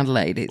I've done in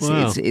Adelaide.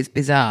 Wow. It's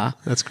bizarre.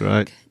 that's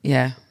great.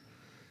 Yeah.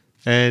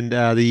 And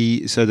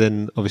so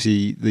then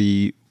obviously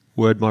the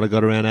word might have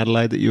got around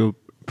Adelaide that you were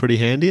pretty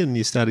handy, and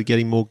you started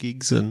getting more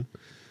gigs. And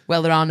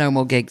Well, there are no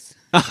more gigs.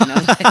 You know?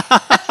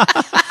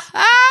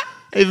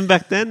 even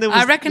back then, there was.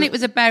 I reckon it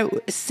was about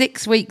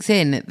 6 weeks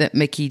in that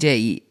Mickey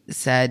D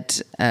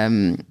said,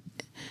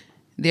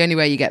 the only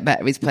way you get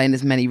better is playing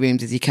as many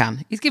rooms as you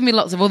can. He's given me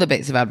lots of other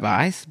bits of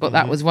advice, but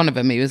that was one of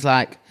them. He was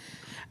like,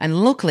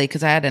 and luckily,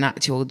 because I had an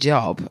actual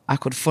job, I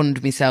could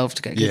fund myself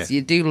to go, because Yeah.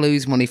 you do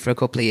lose money for a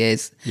couple of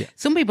years. Yeah.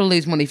 Some people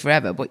lose money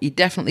forever, but you're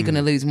definitely going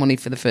to lose money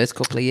for the first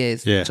couple of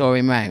years Yeah.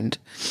 touring round.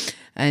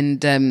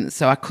 And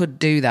so I could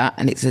do that.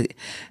 And it's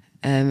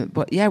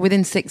but yeah,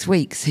 within 6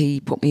 weeks, he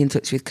put me in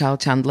touch with Carl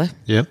Chandler,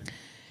 Yeah,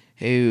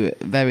 who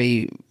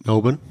very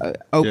Melbourne.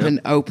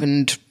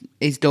 opened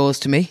his doors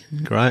to me.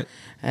 Great.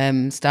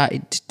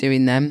 Started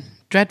doing them.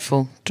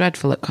 Dreadful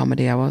at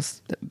comedy. I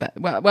was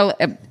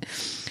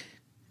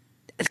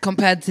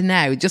compared to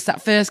now. Just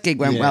that first gig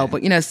went Yeah. well,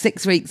 but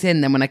 6 weeks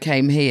in, then when I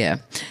came here,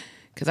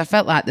 because I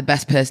felt like the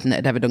best person that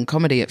had ever done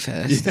comedy at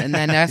first, and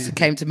then as I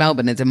came to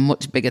Melbourne, there's a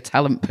much bigger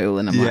talent pool,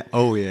 and I'm Yeah. like,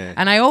 Oh yeah.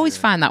 and I always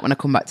find that when I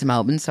come back to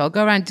Melbourne, so I'll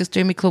go around just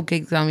doing my club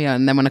gigs on my own,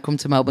 and then when I come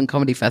to Melbourne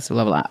Comedy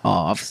Festival, I'm like,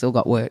 oh, I've still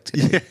got work to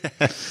do.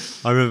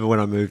 I remember when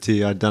I moved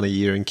here, I'd done a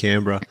year in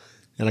Canberra,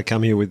 and I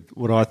come here with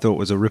what I thought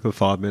was a ripper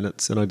 5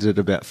 minutes, and I did it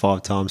about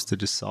 5 times to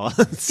just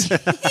silence. Yeah.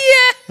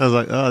 I was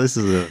like, oh, this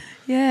is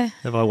Yeah.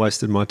 have I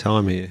wasted my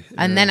time here?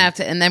 And then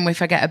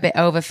if I get a bit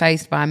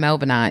overfaced by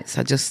Melbourneites,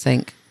 I just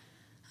think,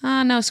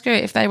 oh no, screw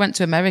it. If they went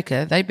to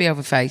America, they'd be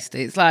overfaced.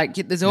 It's like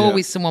there's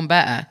always someone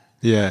better.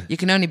 Yeah. You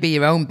can only be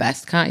your own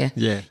best, can't you?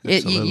 Yeah, You-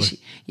 absolutely.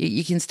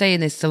 You can stay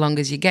in this so long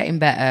as you're getting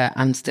better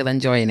and still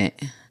enjoying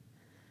it,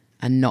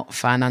 and not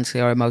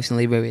financially or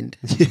emotionally ruined.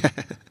 Yeah,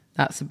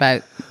 that's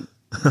about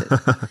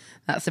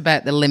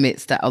the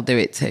limits that I'll do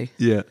it to.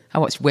 Yeah. I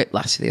watched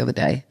Whiplash the other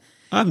day.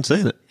 I haven't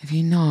seen it. Have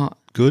you not?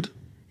 Good.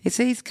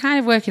 It's kind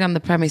of working on the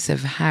premise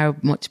of how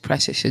much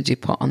pressure should you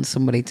put on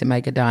somebody to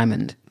make a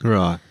diamond.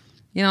 Right.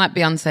 Like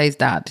Beyonce's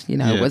dad,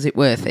 Yeah. was it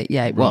worth it?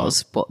 Yeah, it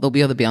was. But there'll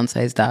be other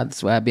Beyonce's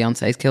dads where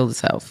Beyonce's killed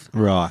herself.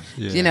 Right.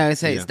 Yeah.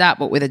 So it's that,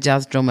 but with a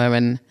jazz drummer,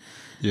 and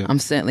Yeah. I'm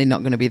certainly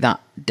not going to be that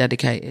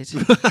dedicated.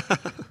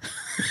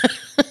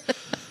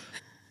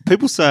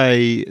 People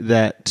say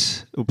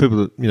that, or people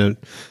that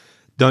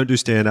don't do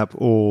stand up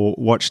or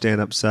watch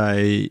stand up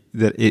say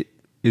that it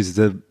is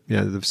the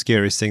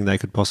scariest thing they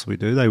could possibly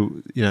do. They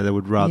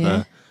would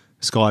rather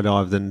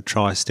skydive than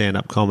try stand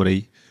up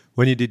comedy.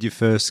 When you did your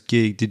first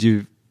gig, did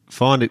you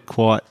find it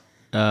quite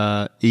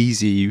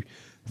easy,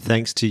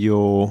 thanks to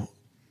your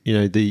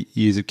the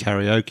years of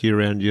karaoke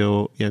around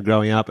your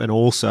growing up, and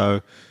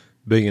also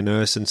being a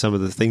nurse and some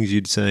of the things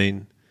you'd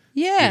seen?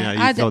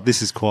 Yeah, You thought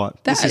this is it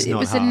not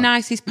was hard. the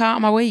nicest part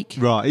of my week.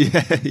 Right,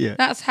 yeah.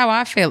 That's how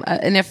I feel,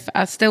 and if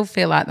I still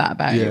feel like that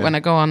about Yeah. it when I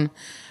go on,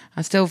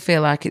 I still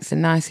feel like it's the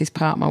nicest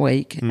part of my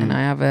week, and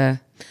I have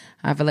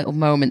a little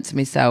moment to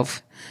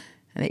myself.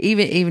 And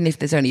even if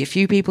there's only a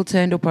few people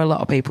turned up or a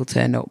lot of people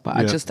turned up, but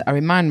I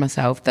remind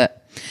myself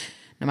that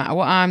no matter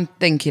what I'm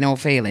thinking or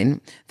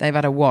feeling, they've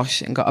had a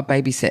wash and got a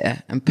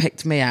babysitter and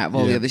picked me out of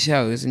all the other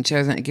shows and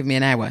chosen to give me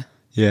an hour.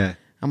 Yeah.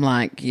 I'm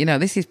like,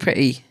 this is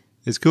pretty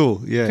It's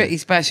cool, yeah. Pretty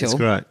special. It's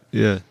great,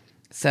 yeah.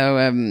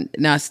 So,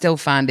 no, I still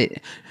find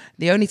it.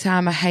 The only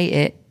time I hate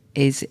it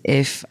is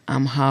if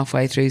I'm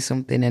halfway through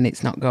something and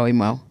it's not going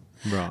well.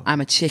 Right. I'm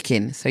a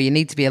chicken, so you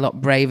need to be a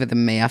lot braver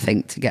than me, I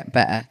think, to get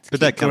better. But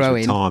that comes growing.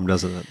 with time,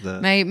 doesn't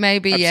it?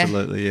 Maybe, yeah.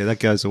 Absolutely, yeah. That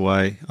goes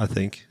away, I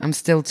think. I'm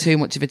still too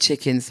much of a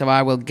chicken, so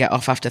I will get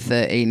off after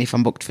 13 if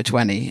I'm booked for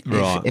 20,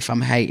 Right. if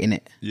I'm hating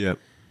it, Yeah.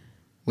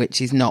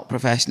 which is not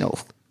professional.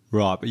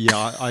 Right, but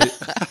yeah,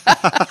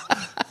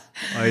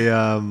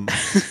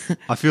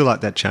 I feel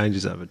like that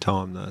changes over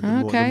time though. The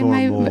more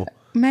and more.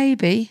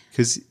 Maybe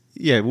Because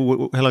how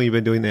long have you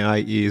been doing now?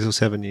 8 years or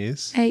 7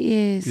 years? 8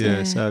 years.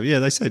 Yeah. So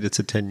they say it's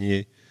a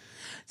 10-year.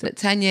 So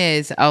 10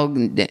 years,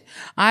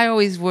 I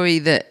always worry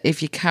that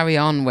if you carry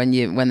on when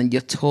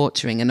you're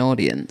torturing an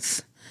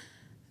audience,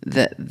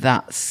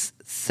 that's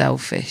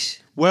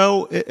selfish.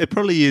 Well, it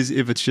probably is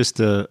if it's just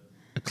a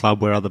club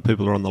where other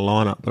people are on the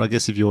lineup. But I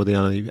guess if you're the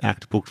only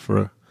act booked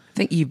for I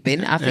think you've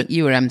been. I think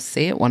you were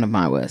MC at one of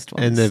my worst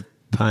ones. and they're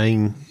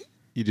paying,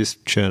 you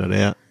just churn it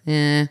out.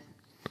 Yeah.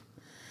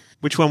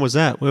 Which one was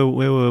that? Where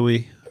were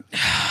we?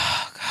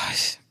 Oh,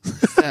 gosh.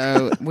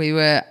 So we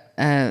were,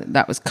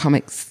 that was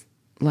Comics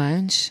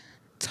Lounge.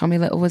 Tommy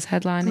Little was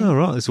headlining. Oh,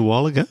 right. It's a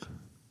while ago.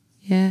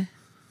 Yeah.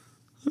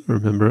 I don't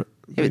remember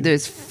it. There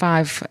was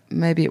 5,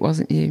 maybe it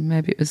wasn't you,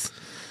 maybe it was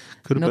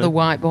Could have another been.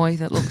 white boy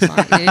that looks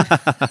like you.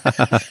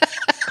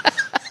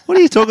 What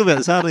are you talking about?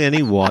 There's hardly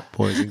any white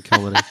boys in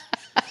comedy.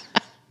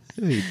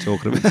 What are you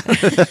talking about?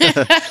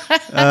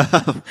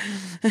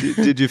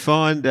 Did you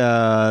find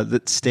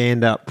that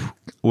stand-up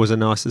was a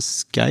nice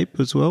escape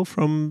as well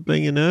from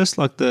being a nurse?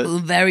 Like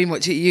Very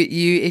much.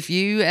 If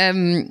you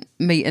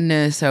meet a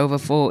nurse over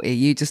 40,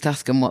 you just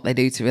ask them what they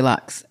do to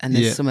relax, and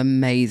there's some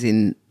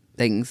amazing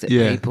things that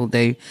people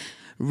do.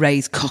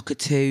 Raise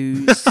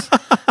cockatoos.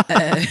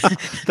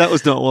 That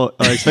was not what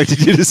I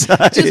expected you to say.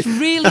 Just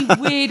really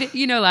weird,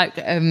 like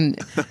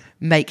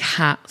make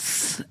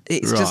hats.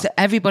 It's just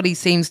everybody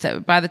seems to,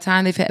 by the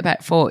time they've hit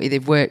about 40,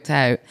 they've worked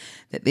out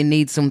that they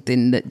need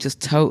something that just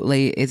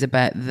totally is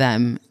about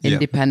them,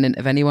 independent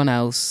of anyone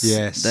else.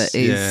 Yes. That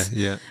is.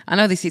 Yeah. I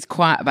know this is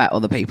quite about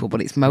other people,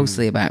 but it's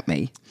mostly about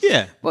me.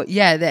 Yeah. But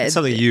yeah, It's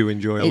something you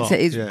enjoy a lot.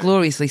 It's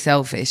gloriously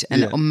selfish,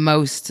 and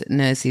most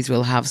nurses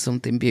will have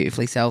something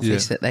beautifully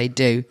selfish that they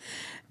do.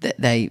 That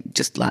they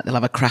just they'll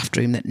have a craft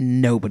room that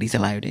nobody's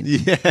allowed in.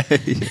 Yeah.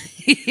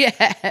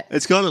 Yeah.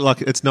 It's kind of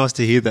like, it's nice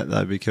to hear that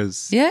though,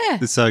 because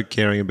they're so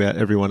caring about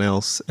everyone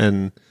else,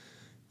 and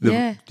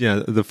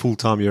the full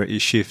time you're at your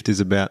shift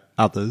is about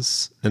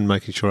others and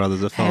making sure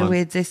others are fine. How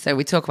weird's this? So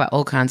we talk about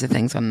all kinds of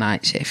things on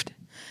night shift,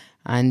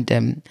 and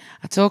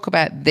I talk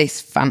about this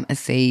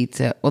fantasy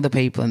to other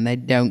people, and they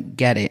don't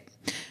get it.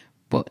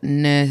 But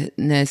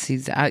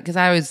nurses, because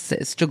I was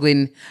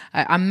struggling,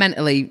 I'm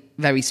mentally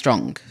very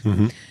strong.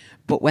 Mm-hmm.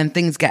 But when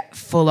things get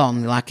full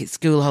on, like it's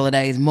school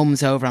holidays,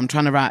 mum's over, I'm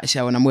trying to write a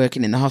show and I'm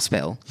working in the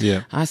hospital.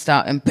 Yeah. I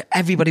start, and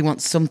everybody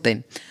wants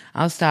something.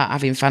 I'll start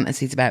having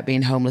fantasies about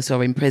being homeless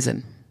or in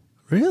prison.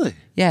 Really?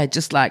 Yeah,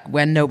 just like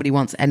when nobody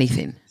wants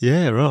anything.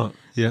 Yeah, right.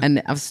 Yeah.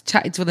 And I've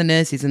chatted to other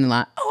nurses and they're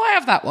like, oh, I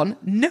have that one.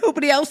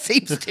 Nobody else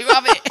seems to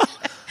have it.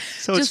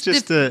 So it's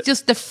just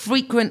the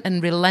frequent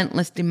and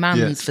relentless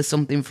demands for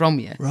something from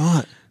you.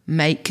 Right.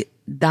 Make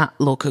that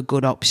look a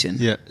good option.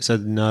 Yeah, so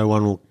no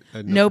one will...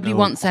 Nobody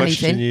wants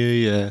question anything. You.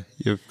 Yeah,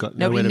 you've got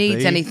nobody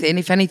needs anything.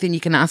 If anything, you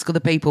can ask other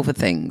people for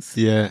things.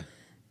 Yeah,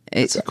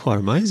 it's quite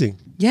amazing.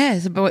 Yeah,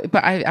 but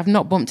I've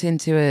not bumped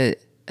into a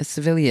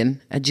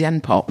civilian, a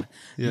Gen Pop,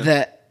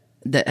 that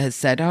has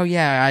said, "Oh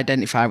yeah, I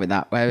identify with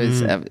that."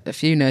 Whereas a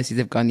few nurses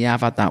have gone, "Yeah,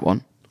 I've had that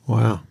one."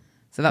 Wow.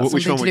 So that's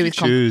which something one to do would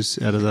with you choose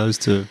out of those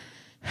two?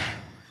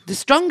 The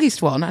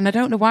strongest one, and I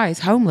don't know why, is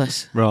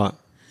homeless. Right.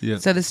 Yeah.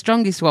 So the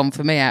strongest one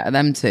for me out of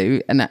them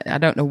two, and I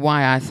don't know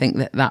why I think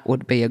that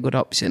would be a good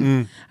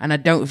option, and I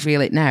don't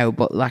feel it now,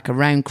 but like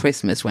around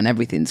Christmas when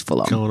everything's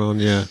full on, going on,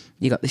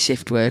 you got the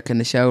shift work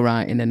and the show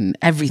writing and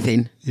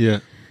everything. Yeah.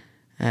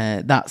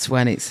 That's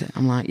when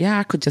I'm like, yeah,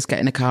 I could just get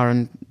in a car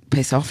and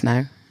piss off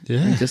now. Yeah.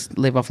 And just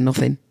live off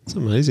nothing. It's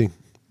amazing.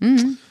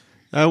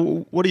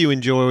 What do you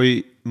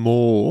enjoy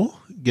more,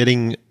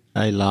 getting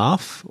a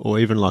laugh or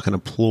even like an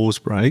applause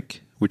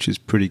break, which is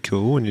pretty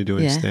cool when you're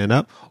doing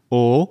stand-up,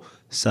 or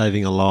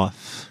saving a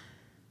life?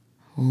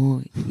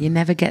 Oh, you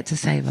never get to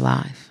save a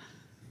life.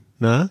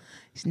 No?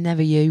 It's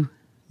never you.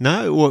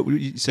 No?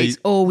 It's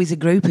always a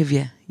group of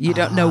you. You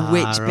don't know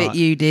which bit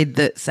you did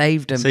that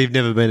saved them. So you've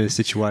never been in a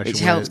situation which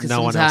where helps because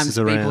no one else is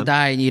sometimes people around.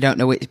 die and you don't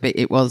know which bit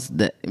it was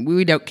that...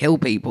 We don't kill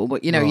people,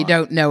 but, you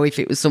don't know if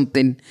it was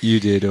something... You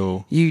did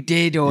or...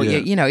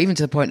 even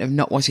to the point of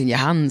not washing your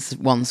hands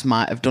once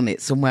might have done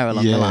it somewhere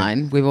along the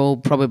line. We've all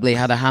probably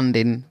had a hand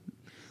in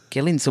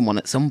killing someone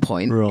at some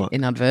point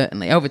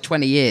inadvertently. Over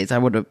 20 years, I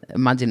would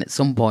imagine at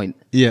some point.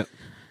 Yeah.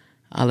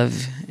 I'll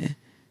have...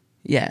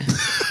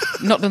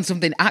 not done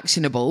something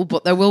actionable,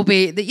 but there will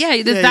be...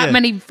 there's that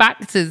many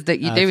factors that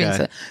you're doing.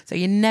 So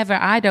you never...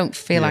 I don't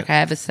feel like I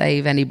ever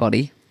save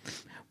anybody.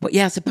 But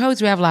I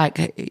suppose we have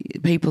like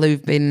people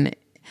who've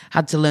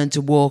had to learn to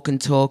walk and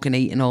talk and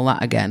eat and all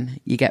that again.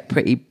 You get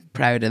pretty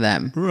proud of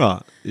them.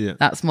 Right, yeah.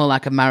 That's more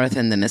like a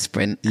marathon than a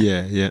sprint.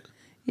 Yeah, yeah.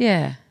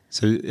 Yeah.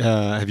 So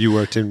have you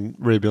worked in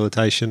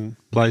rehabilitation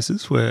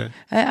places where...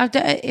 I've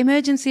done,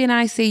 emergency and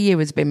ICU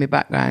has been my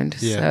background.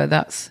 Yeah. So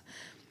that's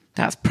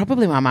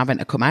probably why I'm having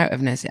to come out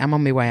of nursing. I'm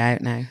on my way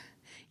out now.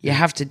 You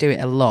have to do it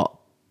a lot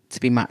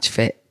to be match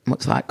fit,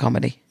 much like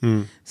comedy.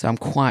 So I'm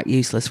quite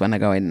useless when I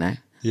go in now.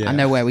 Yeah. I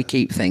know where we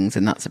keep things,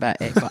 and that's about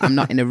it. But I'm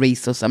not in a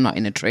resus. I'm not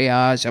in a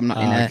triage. I'm not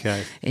in a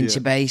okay.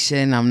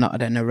 intubation. I'm not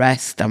at an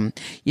arrest. I'm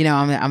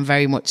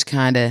very much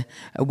kind of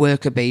a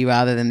worker bee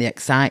rather than the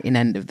exciting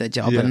end of the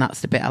job, and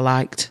that's the bit I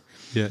liked.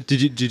 Yeah.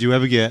 Did you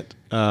ever get,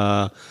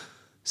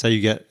 say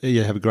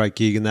you have a great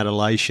gig and that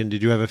elation,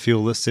 did you ever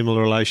feel the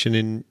similar elation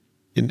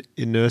in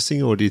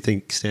nursing, or do you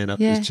think stand-up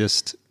has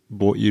just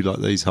brought you like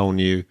these whole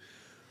new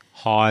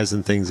highs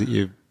and things that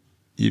you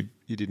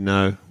didn't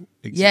know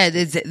existed? Yeah,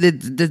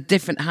 there's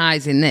different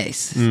highs in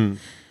this,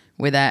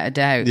 without a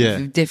doubt. Yeah.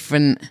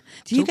 Different.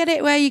 Do you get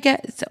it where you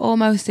get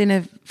almost in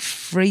a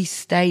free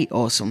state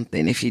or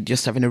something if you're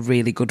just having a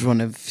really good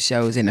run of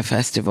shows in a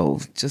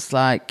festival? Just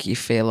like you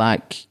feel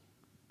like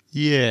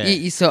Yeah.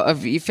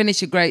 you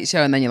finish a great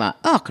show and then you're like,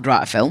 oh, I could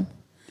write a film.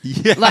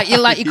 Yeah.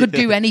 You could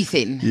do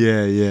anything.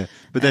 Yeah, yeah.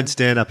 But then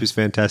stand-up is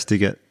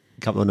fantastic at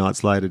a couple of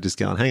nights later just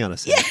going, hang on a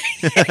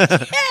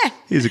second.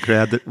 Here's a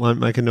crowd that won't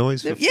make a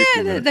noise for 50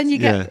 minutes. Then you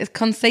get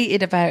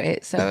conceited about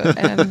it. So,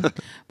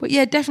 but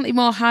yeah, definitely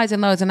more highs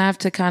and lows. And I have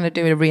to kind of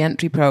do a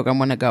re-entry program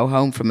when I go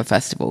home from a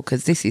festival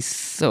because this is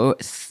so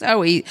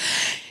easy.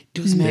 It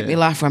does make me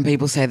laugh when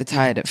people say they're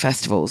tired at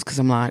festivals because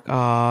I'm like,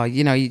 oh,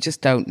 you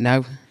just don't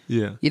know.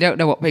 Yeah. You don't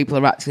know what people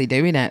are actually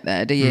doing out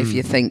there, do you? If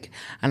you think,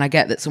 and I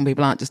get that some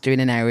people aren't just doing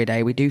an hour a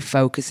day. We do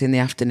focus in the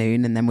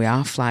afternoon and then we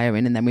are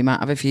flyering and then we might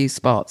have a few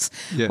spots.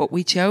 Yeah. But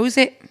we chose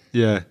it.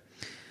 Yeah.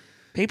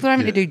 People are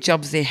having to do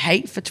jobs they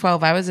hate for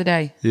 12 hours a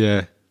day.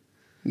 Yeah.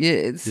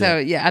 Yeah, so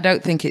I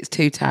don't think it's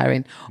too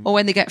tiring. Or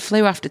when they get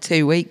flu after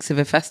 2 weeks of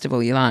a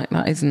festival, you're like,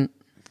 Don't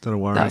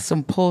worry. that's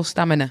some poor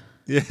stamina.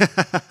 It's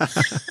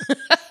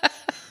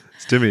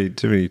too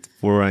many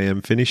 4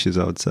 a.m. finishes,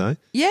 I would say.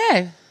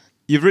 Yeah.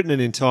 You've written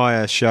an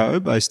entire show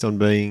based on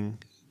being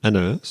a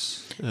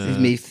nurse. This is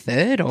me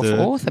third or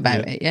fourth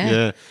about it, yeah.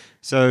 Yeah.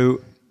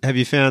 So have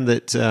you found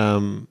that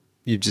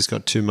you've just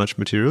got too much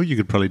material? You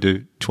could probably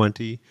do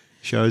 20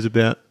 shows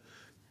about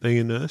being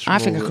a nurse. I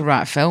think I could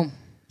write a film.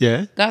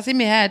 Yeah? That's in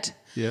my head.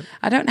 Yeah.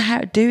 I don't know how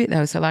to do it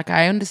though. So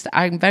I understand.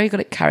 I'm very good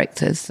at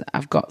characters.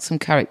 I've got some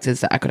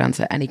characters that I could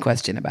answer any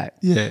question about.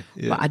 Yeah.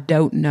 But I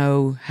don't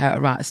know how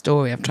to write a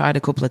story. I've tried a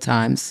couple of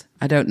times.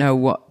 I don't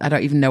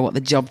even know what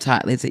the job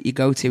title is that you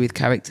go to with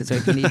characters, or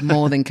if you need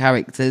more than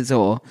characters,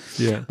 or.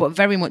 Yeah. But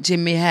very much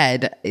in my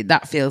head,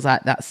 that feels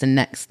like that's the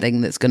next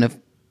thing that's going to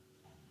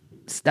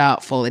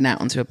start falling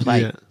out onto a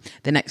plate. Yeah.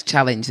 The next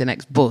challenge, the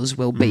next buzz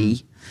will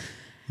be.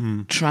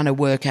 Trying to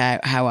work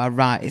out how I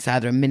write. It's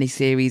either a mini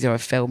series or a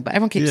film. But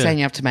everyone keeps saying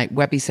you have to make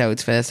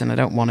webisodes first, and I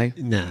don't want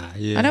to. Nah,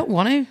 yeah. I don't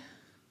want to.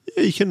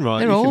 Yeah, you can write.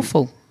 They're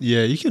awful.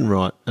 You can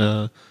write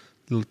little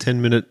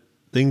 10-minute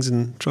things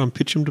and try and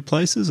pitch them to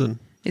places. And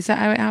Is that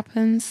how it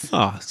happens?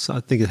 so I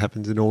think it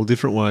happens in all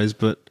different ways.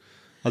 But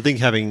I think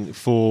having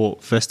 4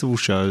 festival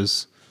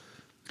shows,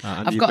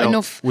 I've got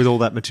enough with all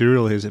that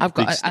material.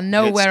 I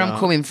know where I'm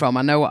coming from.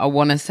 I know what I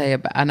want to say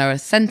about. I know a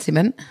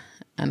sentiment,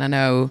 and I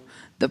know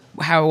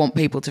how I want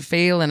people to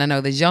feel, and I know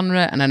the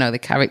genre, and I know the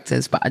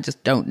characters, but I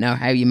just don't know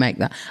how you make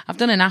that. I've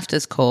done an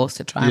afters course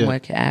to try and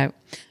work it out.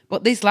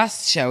 But this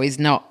last show is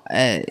not.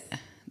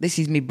 This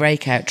is my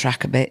breakout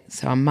track a bit,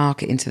 so I'm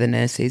marketing to the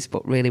nurses,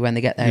 but really when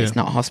they get there, it's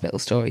not hospital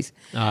stories.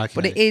 Okay.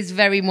 But it is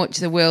very much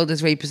the world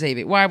as we perceive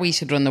it. Why we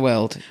should run the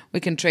world. We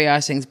can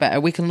triage things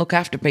better. We can look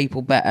after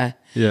people better.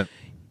 Yeah.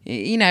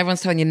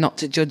 Everyone's telling you not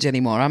to judge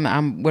anymore.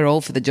 We're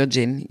all for the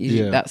judging.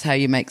 That's how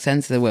you make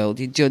sense of the world.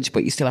 You judge,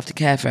 but you still have to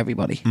care for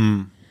everybody.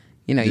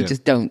 You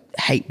just don't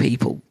hate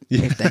people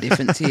if they're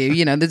different to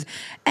you. There's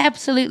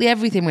absolutely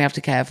everything we have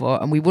to care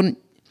for, and we wouldn't.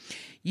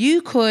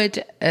 You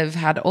could have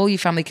had all your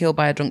family killed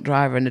by a drunk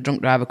driver, and a drunk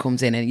driver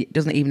comes in, and it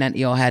doesn't even enter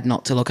your head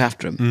not to look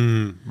after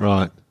them.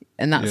 Right.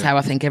 And that's how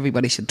I think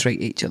everybody should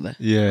treat each other.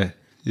 Yeah.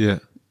 Yeah.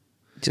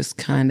 Just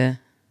kind of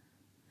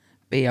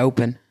be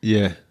open.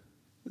 Yeah.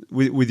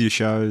 With your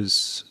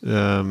shows,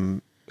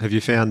 have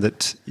you found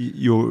that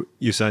you're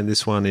saying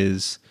this one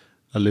is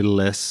a little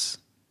less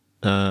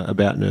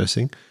about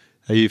nursing?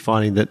 Are you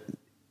finding that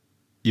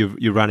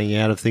you're running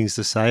out of things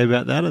to say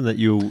about that, and that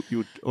you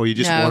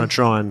just want to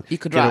try and you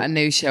could write a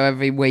new show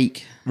every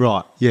week,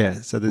 right?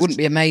 Yeah, so this wouldn't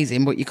be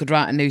amazing, but you could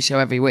write a new show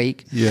every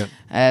week. Yeah.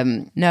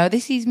 No,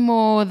 this is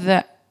more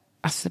that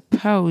I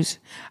suppose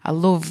I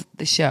love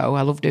the show.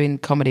 I love doing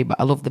comedy, but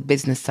I love the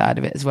business side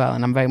of it as well.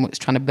 And I'm very much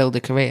trying to build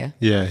a career.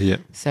 Yeah, yeah.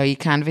 So you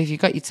kind of, if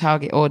you've got your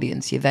target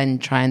audience, you then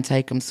try and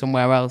take them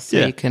somewhere else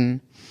so you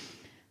can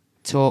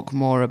talk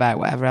more about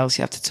whatever else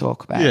you have to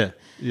talk about. Yeah,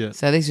 yeah.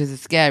 So this was a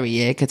scary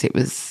year because it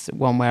was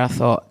one where I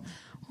thought,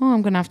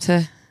 I'm going to have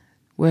to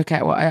work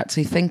out what I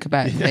actually think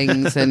about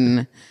things.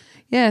 And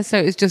so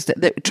it was just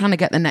trying to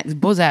get the next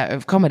buzz out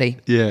of comedy.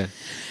 Yeah.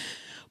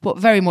 But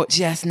very much,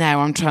 yes, now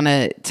I'm trying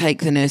to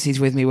take the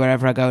nurses with me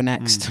wherever I go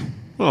next.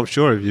 Well, I'm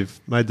sure if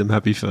you've made them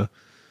happy for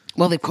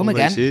they've come all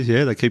these again. years,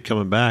 yeah, they keep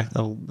coming back.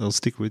 They'll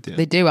stick with you.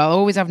 They do. I'll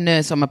always have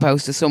nurse on my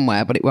poster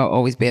somewhere, but it won't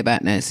always be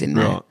about nursing.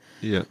 Right, Now.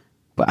 yeah.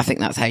 But I think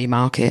that's how you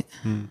market.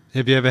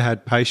 Have you ever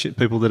had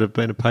people that have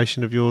been a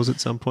patient of yours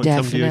at some point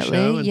come to your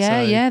show and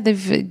say... Yeah.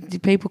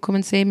 People come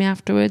and see me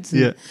afterwards.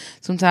 And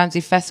sometimes they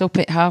fess up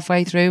it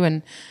halfway through,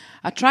 and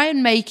I try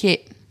and make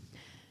it,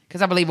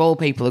 because I believe all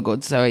people are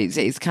good. So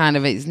it's kind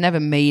of, it's never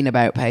mean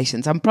about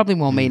patients. I'm probably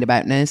more mean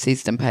about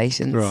nurses than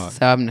patients. Right.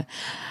 So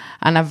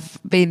and I've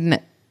been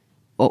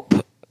up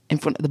in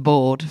front of the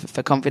board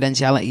for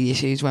confidentiality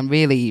issues when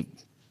really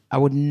I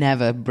would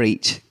never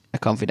breach a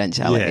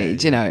confidentiality. Yeah.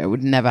 Do you know, it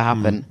would never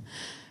happen.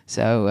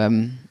 So,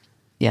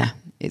 yeah,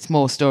 it's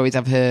more stories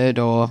I've heard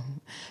or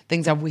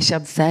things I wish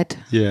I'd said.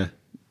 Yeah.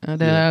 I don't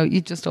know,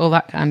 you just all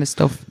that kind of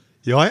stuff.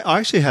 Yeah, I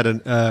actually had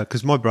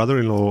because my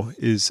brother-in-law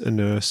is a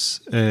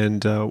nurse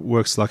and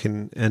works like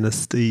in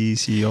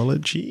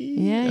anesthesiology.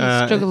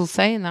 Yeah, you struggle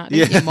saying that,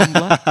 didn't you,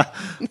 mumbler?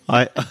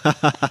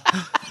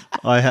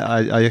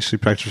 I actually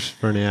practiced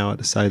for an hour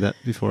to say that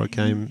before I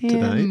came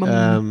today.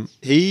 mum.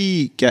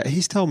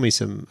 He's told me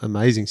some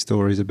amazing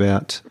stories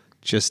about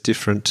just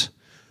different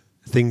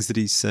things that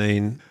he's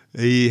seen.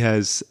 He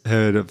has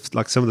heard of,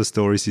 like, some of the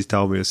stories he's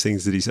told me of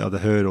things that he's either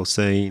heard or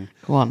seen.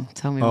 Go on,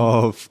 tell me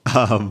more. Of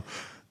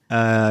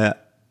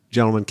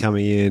gentleman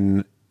coming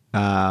in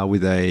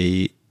with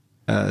a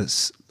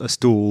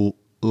stool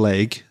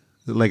leg,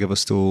 the leg of a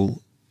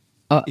stool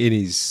in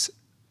his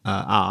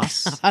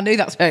arse. I knew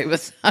that's where it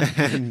was.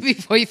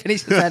 Before you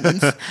finished the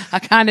sentence, I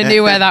kind of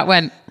knew where that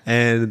went.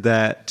 And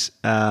that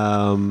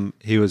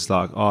he was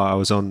like, I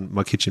was on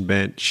my kitchen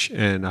bench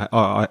and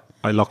I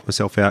locked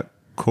myself out,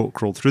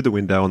 crawled through the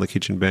window on the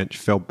kitchen bench,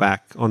 fell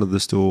back onto the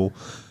stool,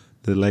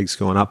 the leg's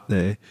gone up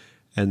there,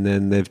 and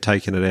then they've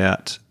taken it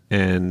out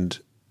and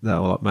they were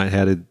like, mate,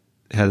 how did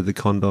the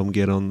condom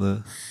get on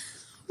the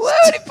Why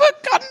would he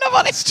put condom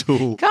on it?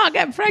 stool? Can't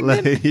get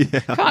pregnant. Yeah.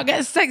 Can't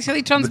get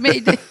sexually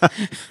transmitted.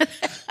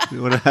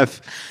 You want to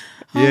have...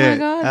 Oh yeah. my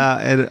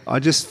God. And I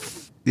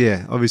just...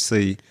 Yeah,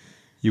 obviously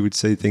you would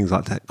see things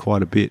like that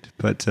quite a bit,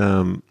 but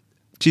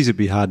geez, it'd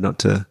be hard not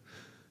to...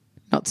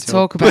 Not to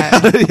talk about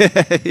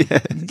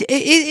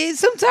it.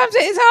 Sometimes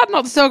it is hard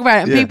not to talk about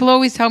it, and Yeah. people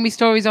always tell me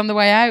stories on the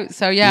way out.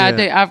 So yeah, I Yeah.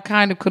 do. I've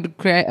kind of could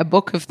create a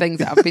book of things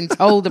that I've been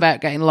told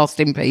about getting lost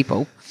in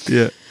people.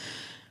 Yeah.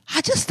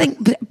 I just think,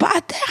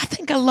 but I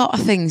think a lot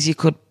of things you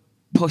could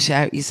push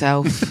out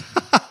yourself.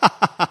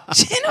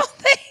 Do you not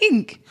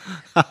think?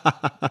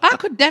 I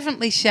could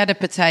definitely shed a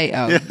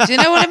potato. Do you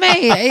know what I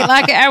mean?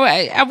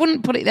 I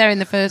wouldn't put it there in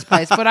the first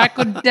place, but I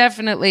could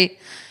definitely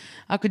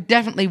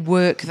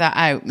work that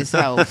out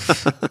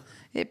myself.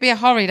 It'd be a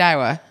horrid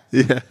hour.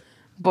 Yeah.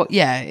 But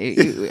yeah,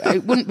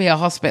 it wouldn't be a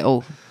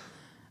hospital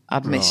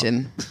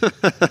admission.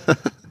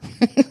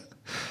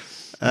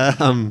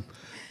 So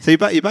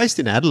you're based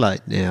in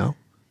Adelaide now.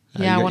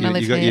 Yeah, I want to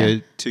live You got here.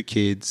 your 2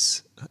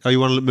 kids. Oh, you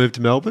want to move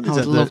to Melbourne? I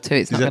would love to.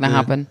 It's not going to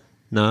happen.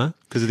 No?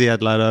 Because of the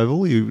Adelaide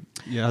Oval? Your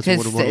husband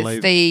wouldn't want to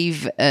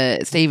leave?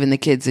 Steve and the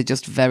kids are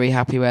just very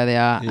happy where they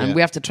are. Yeah. And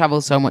we have to travel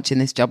so much in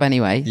this job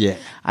anyway. Yeah.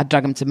 I'd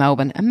drag them to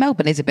Melbourne. And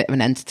Melbourne is a bit of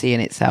an entity in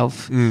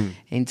itself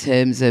in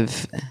terms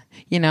of,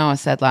 I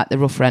said like the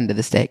rougher end of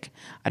the stick.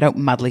 I don't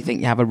madly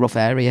think you have a rough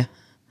area.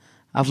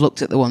 I've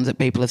looked at the ones that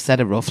people have said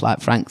are rough,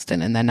 like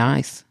Frankston, and they're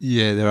nice.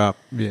 Yeah, they're up.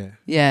 Yeah.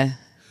 Yeah.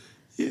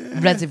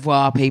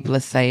 Reservoir, people are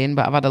saying,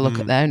 but I've had a look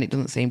at there and it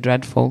doesn't seem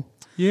dreadful.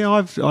 Yeah,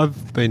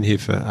 I've been here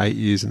for 8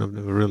 years and I've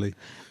never really...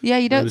 Yeah,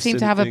 you don't noticed seem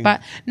to have a anything.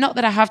 bad... Not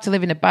that I have to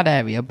live in a bad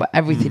area, but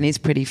everything is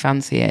pretty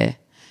fancy here.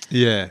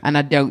 Yeah. And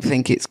I don't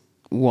think it's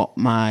what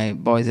my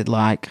boys would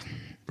like.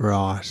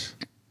 Right.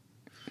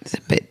 It's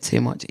a bit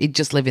too much. He'd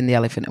just live in the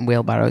elephant and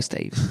wheelbarrow,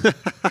 Steve.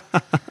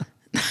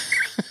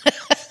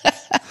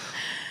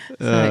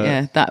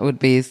 Yeah, that would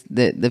be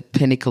the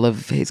pinnacle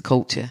of his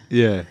culture.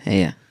 Yeah.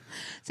 Yeah.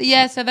 So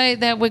yeah, so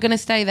we're going to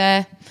stay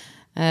there.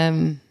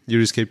 You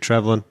just keep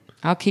travelling.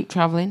 I'll keep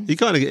travelling. You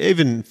kind of,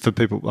 even for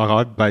people, like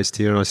I'm based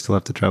here and I still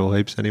have to travel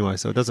heaps anyway,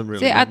 so it doesn't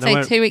really... See, I'd say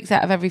matter. 2 weeks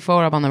out of every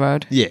 4 I'm on the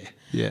road. Yeah,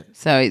 yeah,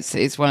 So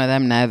it's one of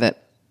them now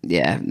that,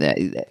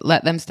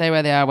 let them stay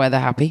where they are, where they're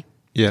happy.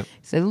 yeah.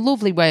 It's a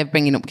lovely way of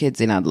bringing up kids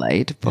in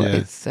Adelaide, but Yeah.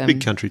 it's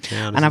Big country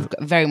town, and isn't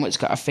I've very much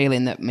got a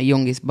feeling that my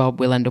youngest Bob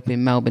will end up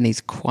in Melbourne.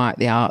 He's quite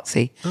the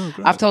artsy. Oh,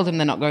 great. I've told him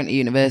they're not going to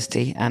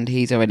university, and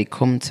he's already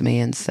come to me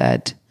and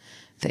said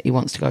that he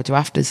wants to go to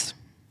Afters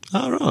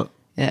Oh, right.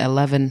 at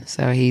 11.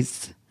 So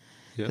he's.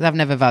 Yeah. 'Cause I've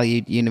never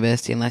valued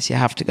university unless you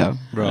have to go.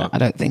 Right. I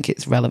don't think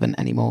it's relevant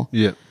anymore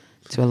Yeah.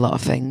 to a lot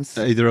of things.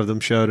 Either of them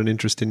showed an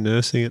interest in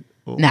nursing it?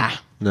 Or? Nah,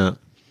 No.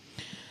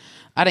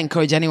 I'd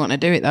encourage anyone to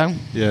do it though.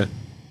 Yeah.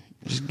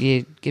 Just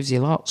gives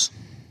you lots.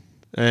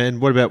 And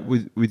what about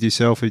with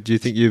yourself? Do you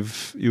think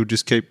you'll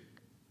just keep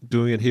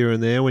doing it here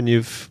and there when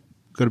you've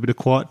got a bit of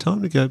quiet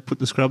time to go put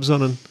the scrubs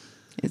on? And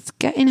It's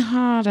getting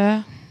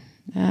harder.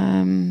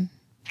 Don't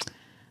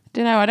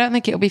know. I don't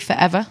think it'll be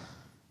forever.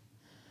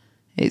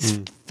 It's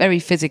very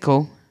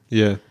physical,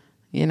 yeah,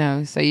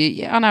 so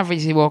you on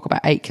average you walk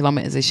about 8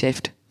 kilometres a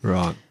shift.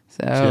 right.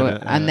 So, yeah,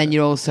 and then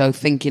you're also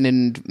thinking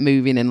and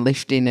moving and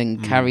lifting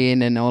and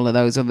carrying and all of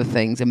those other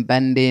things and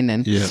bending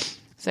and Yeah,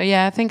 so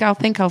yeah, I think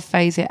I'll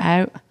phase it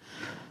out,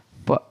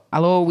 but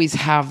I'll always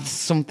have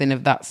something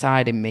of that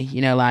side in me.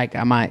 Like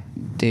I might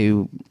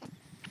do.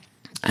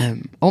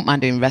 I won't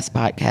mind doing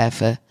respite care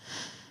for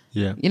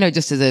yeah,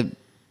 just as a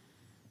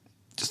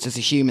just as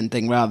a human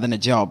thing rather than a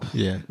job.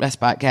 Yeah.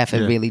 Respite care for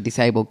Yeah. really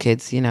disabled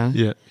kids, you know.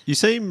 Yeah. You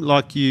seem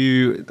like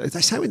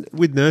they say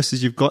with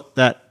nurses, you've got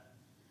that,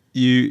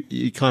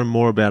 you kind of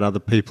more about other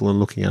people and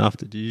looking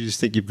after. Do you just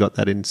think you've got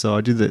that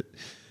inside you that,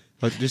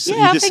 like, you I just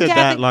think said I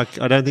that, think-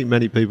 like, I don't think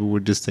many people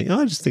would just think,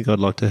 I just think I'd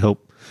like to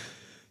help.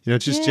 You know,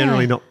 it's just Yeah.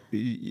 generally not,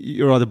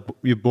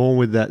 you're born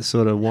with that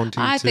sort of wanting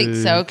to. I think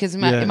so, because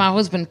my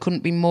husband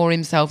couldn't be more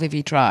himself if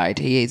he tried.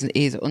 He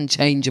is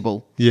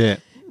unchangeable. Yeah.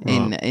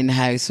 In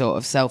how sort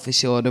of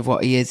self-assured of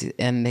what he is,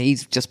 and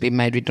he's just been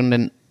made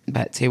redundant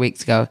about 2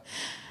 weeks ago,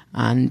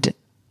 and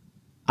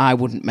I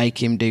wouldn't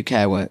make him do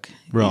care work.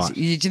 Right.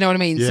 Do you know what I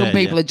mean? Yeah, Some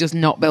people yeah. are just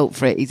not built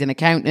for it. He's an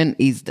accountant.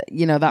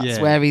 That's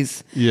Yeah. where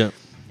he's. Yeah.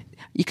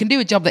 You can do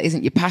a job that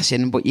isn't your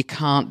passion, but you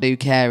can't do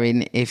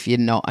caring if you're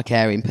not a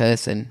caring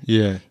person.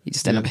 Yeah. You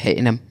just end up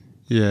hitting them.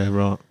 Yeah,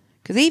 right.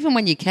 Because even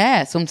when you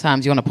care,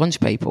 sometimes you want to punch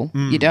people.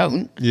 You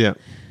don't. Yeah.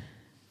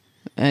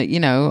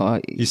 Or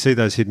You see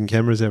those hidden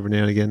cameras every now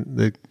and again.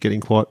 They're getting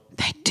quite.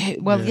 they do.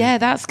 Well, yeah,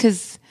 that's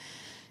because,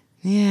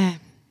 that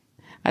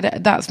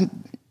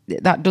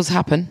does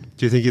happen.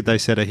 Do you think if they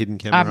set a hidden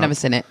camera I've never up,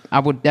 seen it. I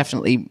would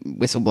definitely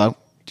whistle blow.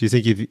 do you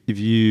think if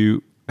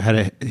you had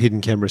a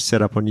hidden camera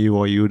set up on you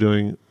while you were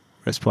doing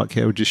respite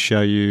care, it would just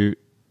show you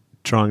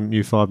trying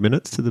new 5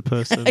 minutes to the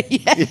person?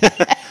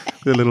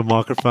 With a little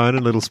microphone and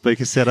a little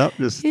speaker set up,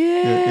 just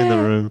in the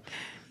room,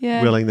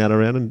 wheeling that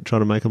around and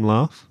trying to make them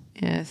laugh.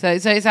 Yeah. So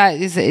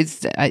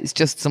it's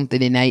just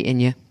something innate in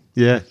you,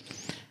 Yeah.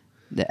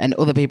 and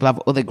other people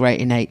have other great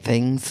innate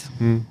things,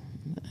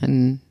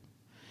 and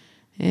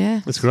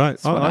That's great.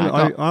 what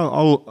I got.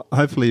 I'll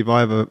hopefully, if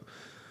I ever,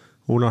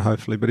 well, not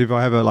hopefully, but if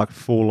I ever like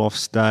fall off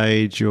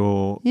stage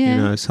or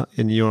Yeah.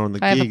 and you're on the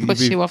If I ever gig, push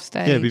it'd be- you off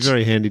yeah, it'd be stage.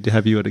 very handy to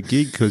have you at a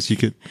gig because you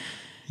could,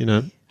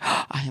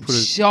 I am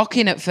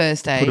shocking at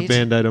first put a aid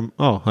band-aid on.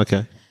 Oh,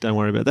 okay. Don't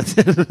worry about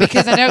that.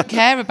 because I don't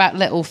care about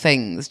little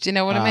things. Do you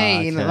know what I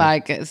mean? okay.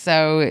 Like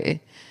so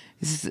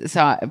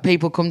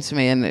people come to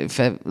me and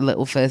for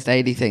little first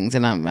aidy things,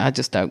 and I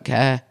just don't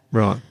care.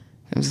 Right.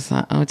 I'm just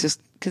like,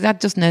 because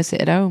I'd just nurse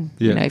it at home.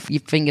 Yeah. You know, if your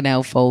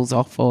fingernail falls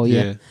off or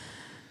Yeah.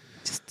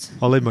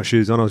 I'll leave my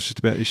shoes on. I was just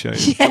about to show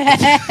you.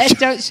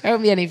 don't show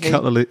me anything.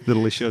 Couple of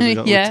little issues I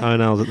got Yeah. with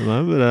toenails at the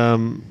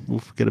moment, but we'll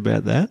forget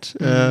about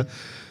that.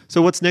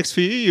 So what's next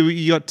for you?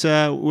 You got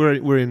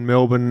we're in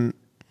Melbourne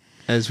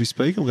as we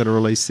speak. I'm going to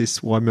release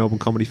this. Why Melbourne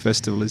Comedy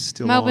Festival is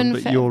still on,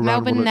 but your run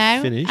Melbourne will now,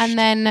 have finished. and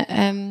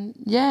then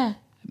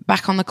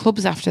back on the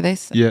clubs after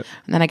this. Yeah.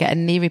 And then I get a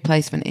knee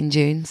replacement in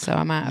June, so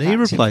I'm out. of Knee action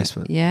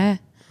replacement? Yeah,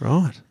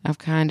 Right. I've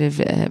kind of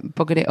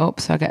buggered it up,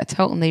 so I get a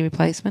total knee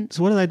replacement.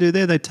 So what do they do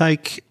there? They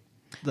take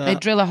They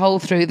drill a hole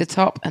through the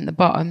top and the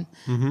bottom,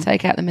 Mm-hmm.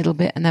 take out the middle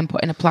bit, and then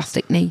put in a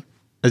plastic knee.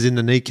 as in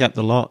the kneecap,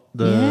 the lot.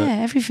 Yeah,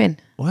 everything.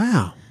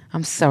 Wow.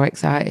 I'm so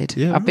excited.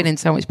 Yeah, I've been right. in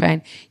so much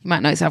pain. You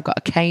might notice I've got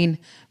a cane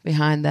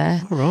behind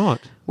there, All right.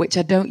 which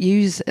I don't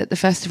use at the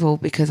festival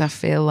because I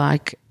feel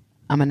like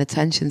I'm an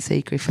attention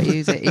seeker if I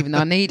use it, even though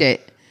I need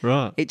it.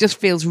 Right. It just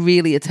feels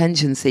really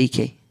attention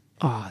seeky.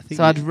 Oh, I think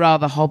So I'd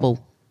rather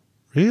hobble.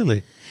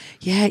 really.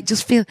 Yeah, it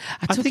just feels.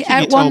 I took think it if you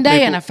out one told day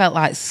people- and I felt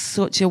like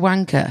such a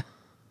wanker.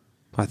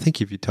 I think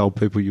if you told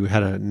people you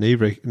had a knee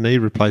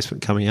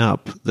replacement coming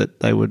up, that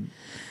they would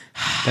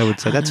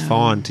say that's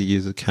fine to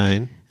use a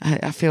cane.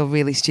 I feel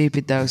really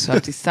stupid though, so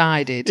I've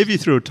decided. If you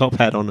threw a top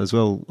hat on as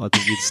well, I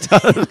think you'd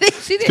start.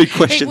 This is big it.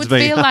 questions It would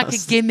being feel like a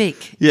asked.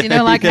 gimmick. Yeah, you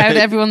know, like yeah. how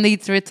everyone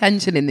needs their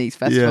attention in these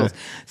festivals. Yeah.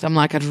 So I'm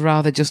like, I'd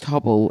rather just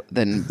hobble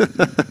than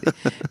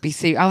be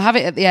serious. I'll have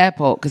it at the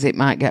airport because it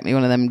might get me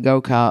one of them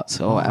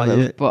go-karts or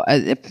whatever. yeah.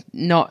 But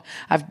not.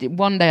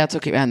 One day I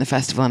took it around the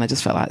festival and I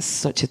just felt like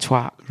such a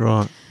twat.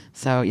 Right.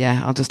 So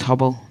yeah, I'll just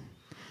hobble.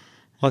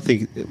 I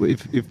think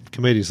if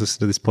comedians listen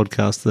to this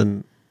podcast,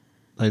 then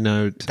they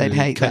know to They'd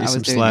hate cut that you I was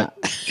some doing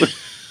slack. that.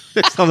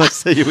 Next time they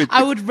see you with.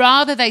 I would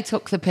rather they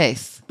took the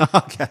piss.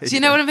 Okay. Do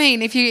you know what I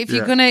mean? If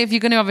you're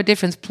gonna have a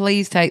difference,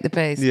 please take the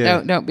piss.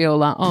 Yeah. Don't be all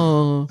like,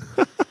 oh.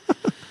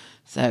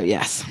 So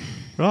yes,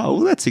 Right.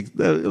 Well, at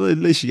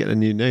least you get a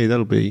new knee.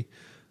 That'll be.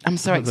 I'm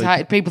so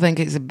excited. People think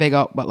it's a big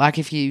up, but like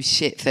if you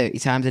shit 30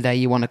 times a day,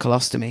 you want a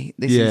colostomy.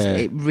 Yeah.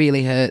 It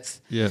really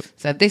hurts. Yeah.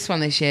 So this one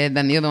this year,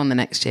 then the other one the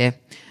next year,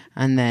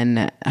 and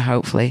then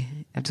hopefully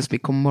I've just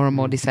become more and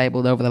more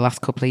disabled over the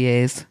last couple of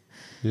years.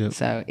 Yeah.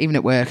 So even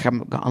at work,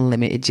 I've got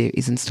unlimited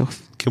duties and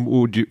stuff.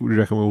 Would you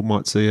reckon we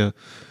might see a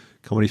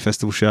comedy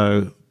festival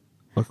show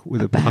like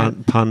with a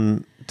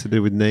pun to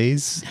do with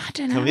knees? I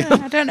don't know.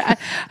 I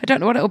don't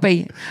know what it'll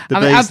be. The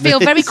I bee's feel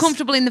very knees.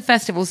 comfortable in the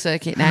festival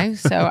circuit now,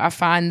 so I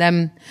find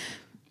them.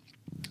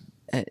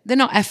 They're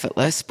not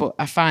effortless, but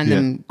I find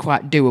them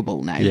quite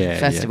doable now. Yeah,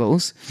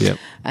 festivals. yeah. Yep.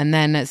 And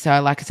then,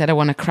 so like I said, I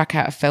want to crack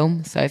out a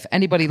film. So if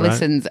anybody Right.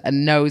 listens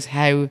and knows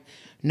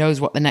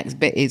what the next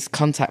bit is,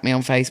 contact me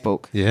on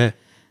Facebook. Yeah.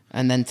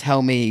 And then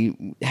tell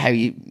me how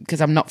you, because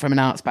I'm not from an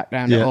arts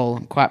background Yeah. at all.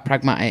 I'm quite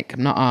pragmatic.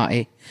 I'm not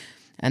arty.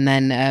 And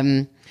then,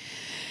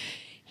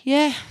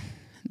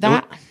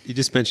 that. You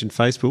just mentioned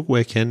Facebook.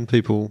 Where can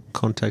people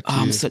contact Oh,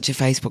 you? I'm such a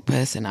Facebook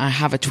person. I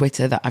have a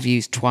Twitter that I've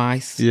used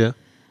twice. Yeah.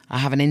 I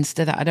have an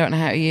Insta that I don't know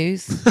how to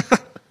use.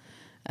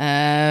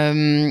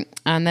 And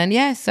then,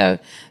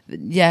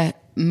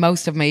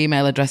 most of my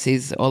email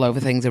addresses all over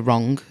things are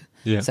wrong.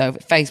 Yeah. So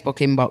Facebook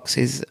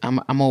inboxes,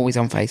 I'm always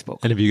on Facebook.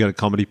 And have you got a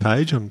comedy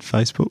page on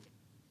Facebook?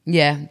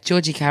 Yeah,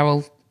 Georgie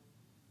Carroll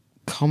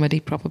comedy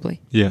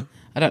probably. Yeah.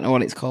 I don't know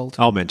what it's called.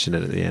 I'll mention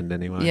it at the end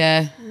anyway.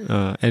 Yeah.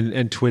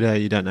 And Twitter,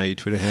 you don't know your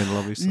Twitter handle,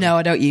 obviously? No,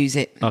 I don't use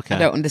it. Okay. I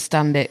don't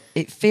understand it.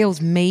 It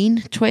feels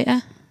mean,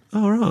 Twitter.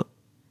 Oh, right.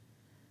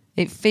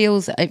 It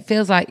feels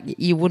like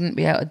you wouldn't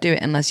be able to do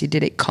it unless you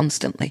did it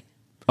constantly.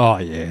 Oh,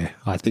 yeah.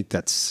 I think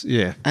that's,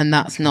 yeah. And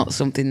that's not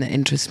something that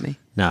interests me.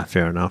 Nah,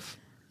 fair enough.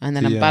 And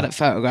then I'm bad at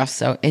photographs,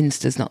 so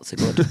Insta's not so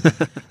good.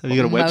 Have you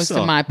got a website? Most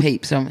of my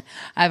peeps, I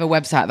have a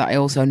website that I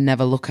also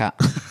never look at.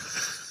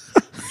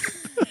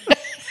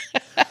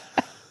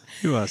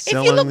 You are If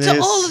selling you looked this. at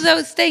all of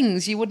those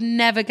things, you would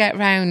never get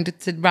round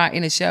to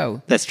writing a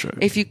show. That's true.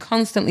 If you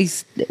constantly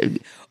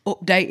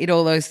updated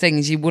all those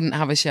things, you wouldn't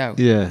have a show.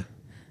 Yeah.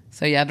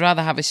 So yeah, I'd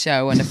rather have a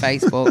show and a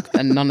Facebook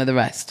and none of the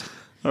rest.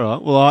 All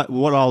right. Well,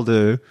 what I'll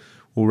do,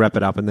 we'll wrap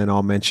it up and then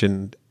I'll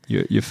mention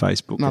your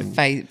Facebook. My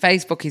and-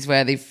 Facebook is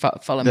where they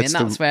follow me, That's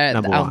and that's the where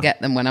number I'll one. get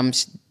them when I'm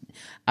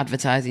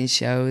advertising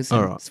shows.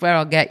 All right. It's where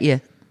I'll get you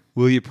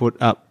Will you put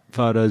up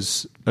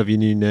photos of your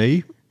new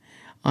knee?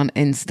 on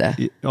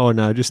Insta. Oh,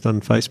 no, just on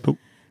Facebook.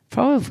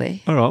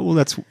 Probably. All right. Well,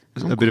 that's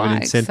I'm a bit of an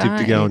quite incentive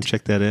to go and excited.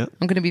 check that out.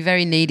 I'm going to be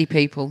very needy,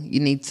 people.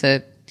 You need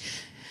to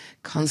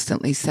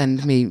constantly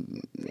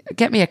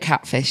get me a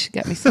catfish.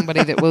 Get me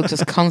somebody that will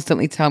just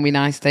constantly tell me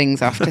nice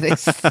things after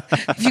this.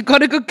 If you've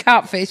got a good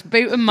catfish,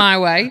 boot them my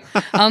way.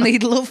 I'll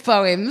need love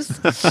poems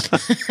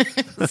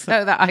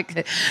so that I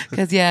can,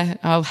 because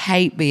I'll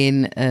hate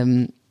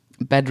being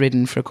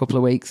bedridden for a couple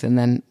of weeks and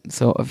then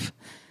sort of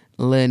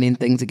learning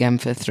things again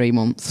for 3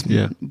 months.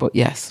 Yeah. But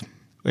yes,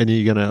 And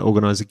you're going to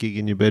organise a gig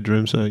in your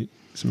bedroom so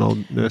some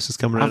old nurses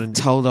come around I've and...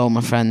 told all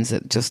my friends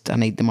that I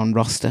need them on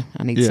roster.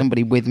 I need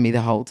somebody with me the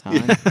whole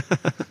time,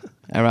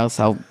 or else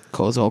I'll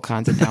cause all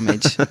kinds of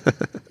damage.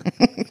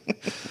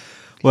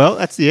 Well,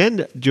 that's the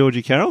end,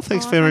 Georgie Carroll.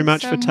 Thanks very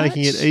much thanks for so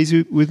taking much. it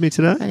easy with me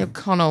today. Daniel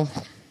Connell,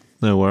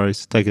 No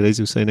worries. Take it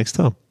easy. We'll see you next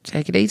time.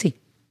 take it easy.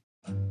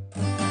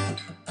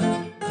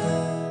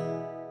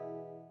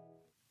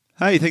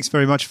 Hey, thanks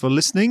very much for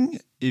listening.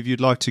 If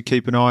you'd like to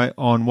keep an eye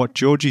on what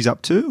Georgie's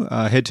up to,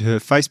 head to her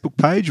Facebook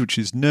page, which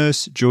is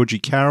Nurse Georgie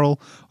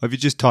Carroll. Or if you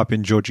just type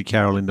in Georgie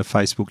Carroll into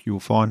Facebook, you'll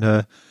find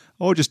her.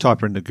 Or just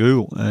type her into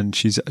Google, and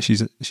she's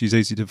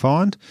easy to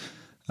find.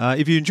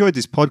 If you enjoyed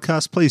this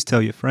podcast, please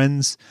tell your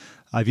friends.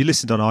 If you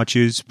listened on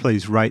iTunes,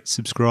 please rate,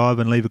 subscribe,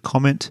 and leave a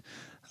comment.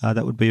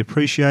 That would be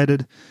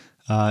appreciated.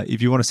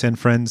 If you want to send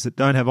friends that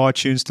don't have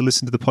iTunes to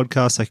listen to the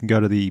podcast, they can go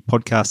to the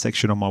podcast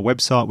section on my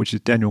website, which is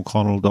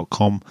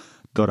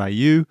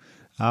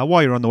danielconnell.com.au.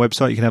 While you're on the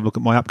website, you can have a look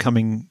at my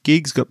upcoming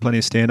gigs. Got plenty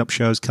of stand-up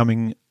shows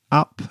coming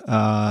up,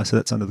 so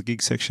that's under the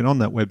gig section on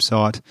that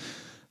website.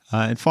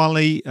 And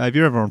finally, if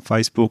you're ever on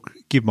Facebook,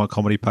 give my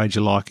comedy page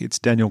a like. It's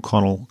Daniel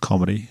Connell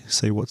Comedy.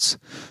 See what's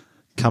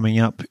coming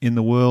up in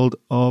the world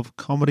of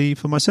comedy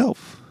for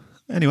myself.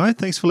 Anyway,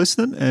 thanks for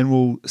listening, and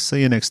we'll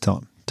see you next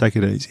time. Take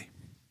it easy.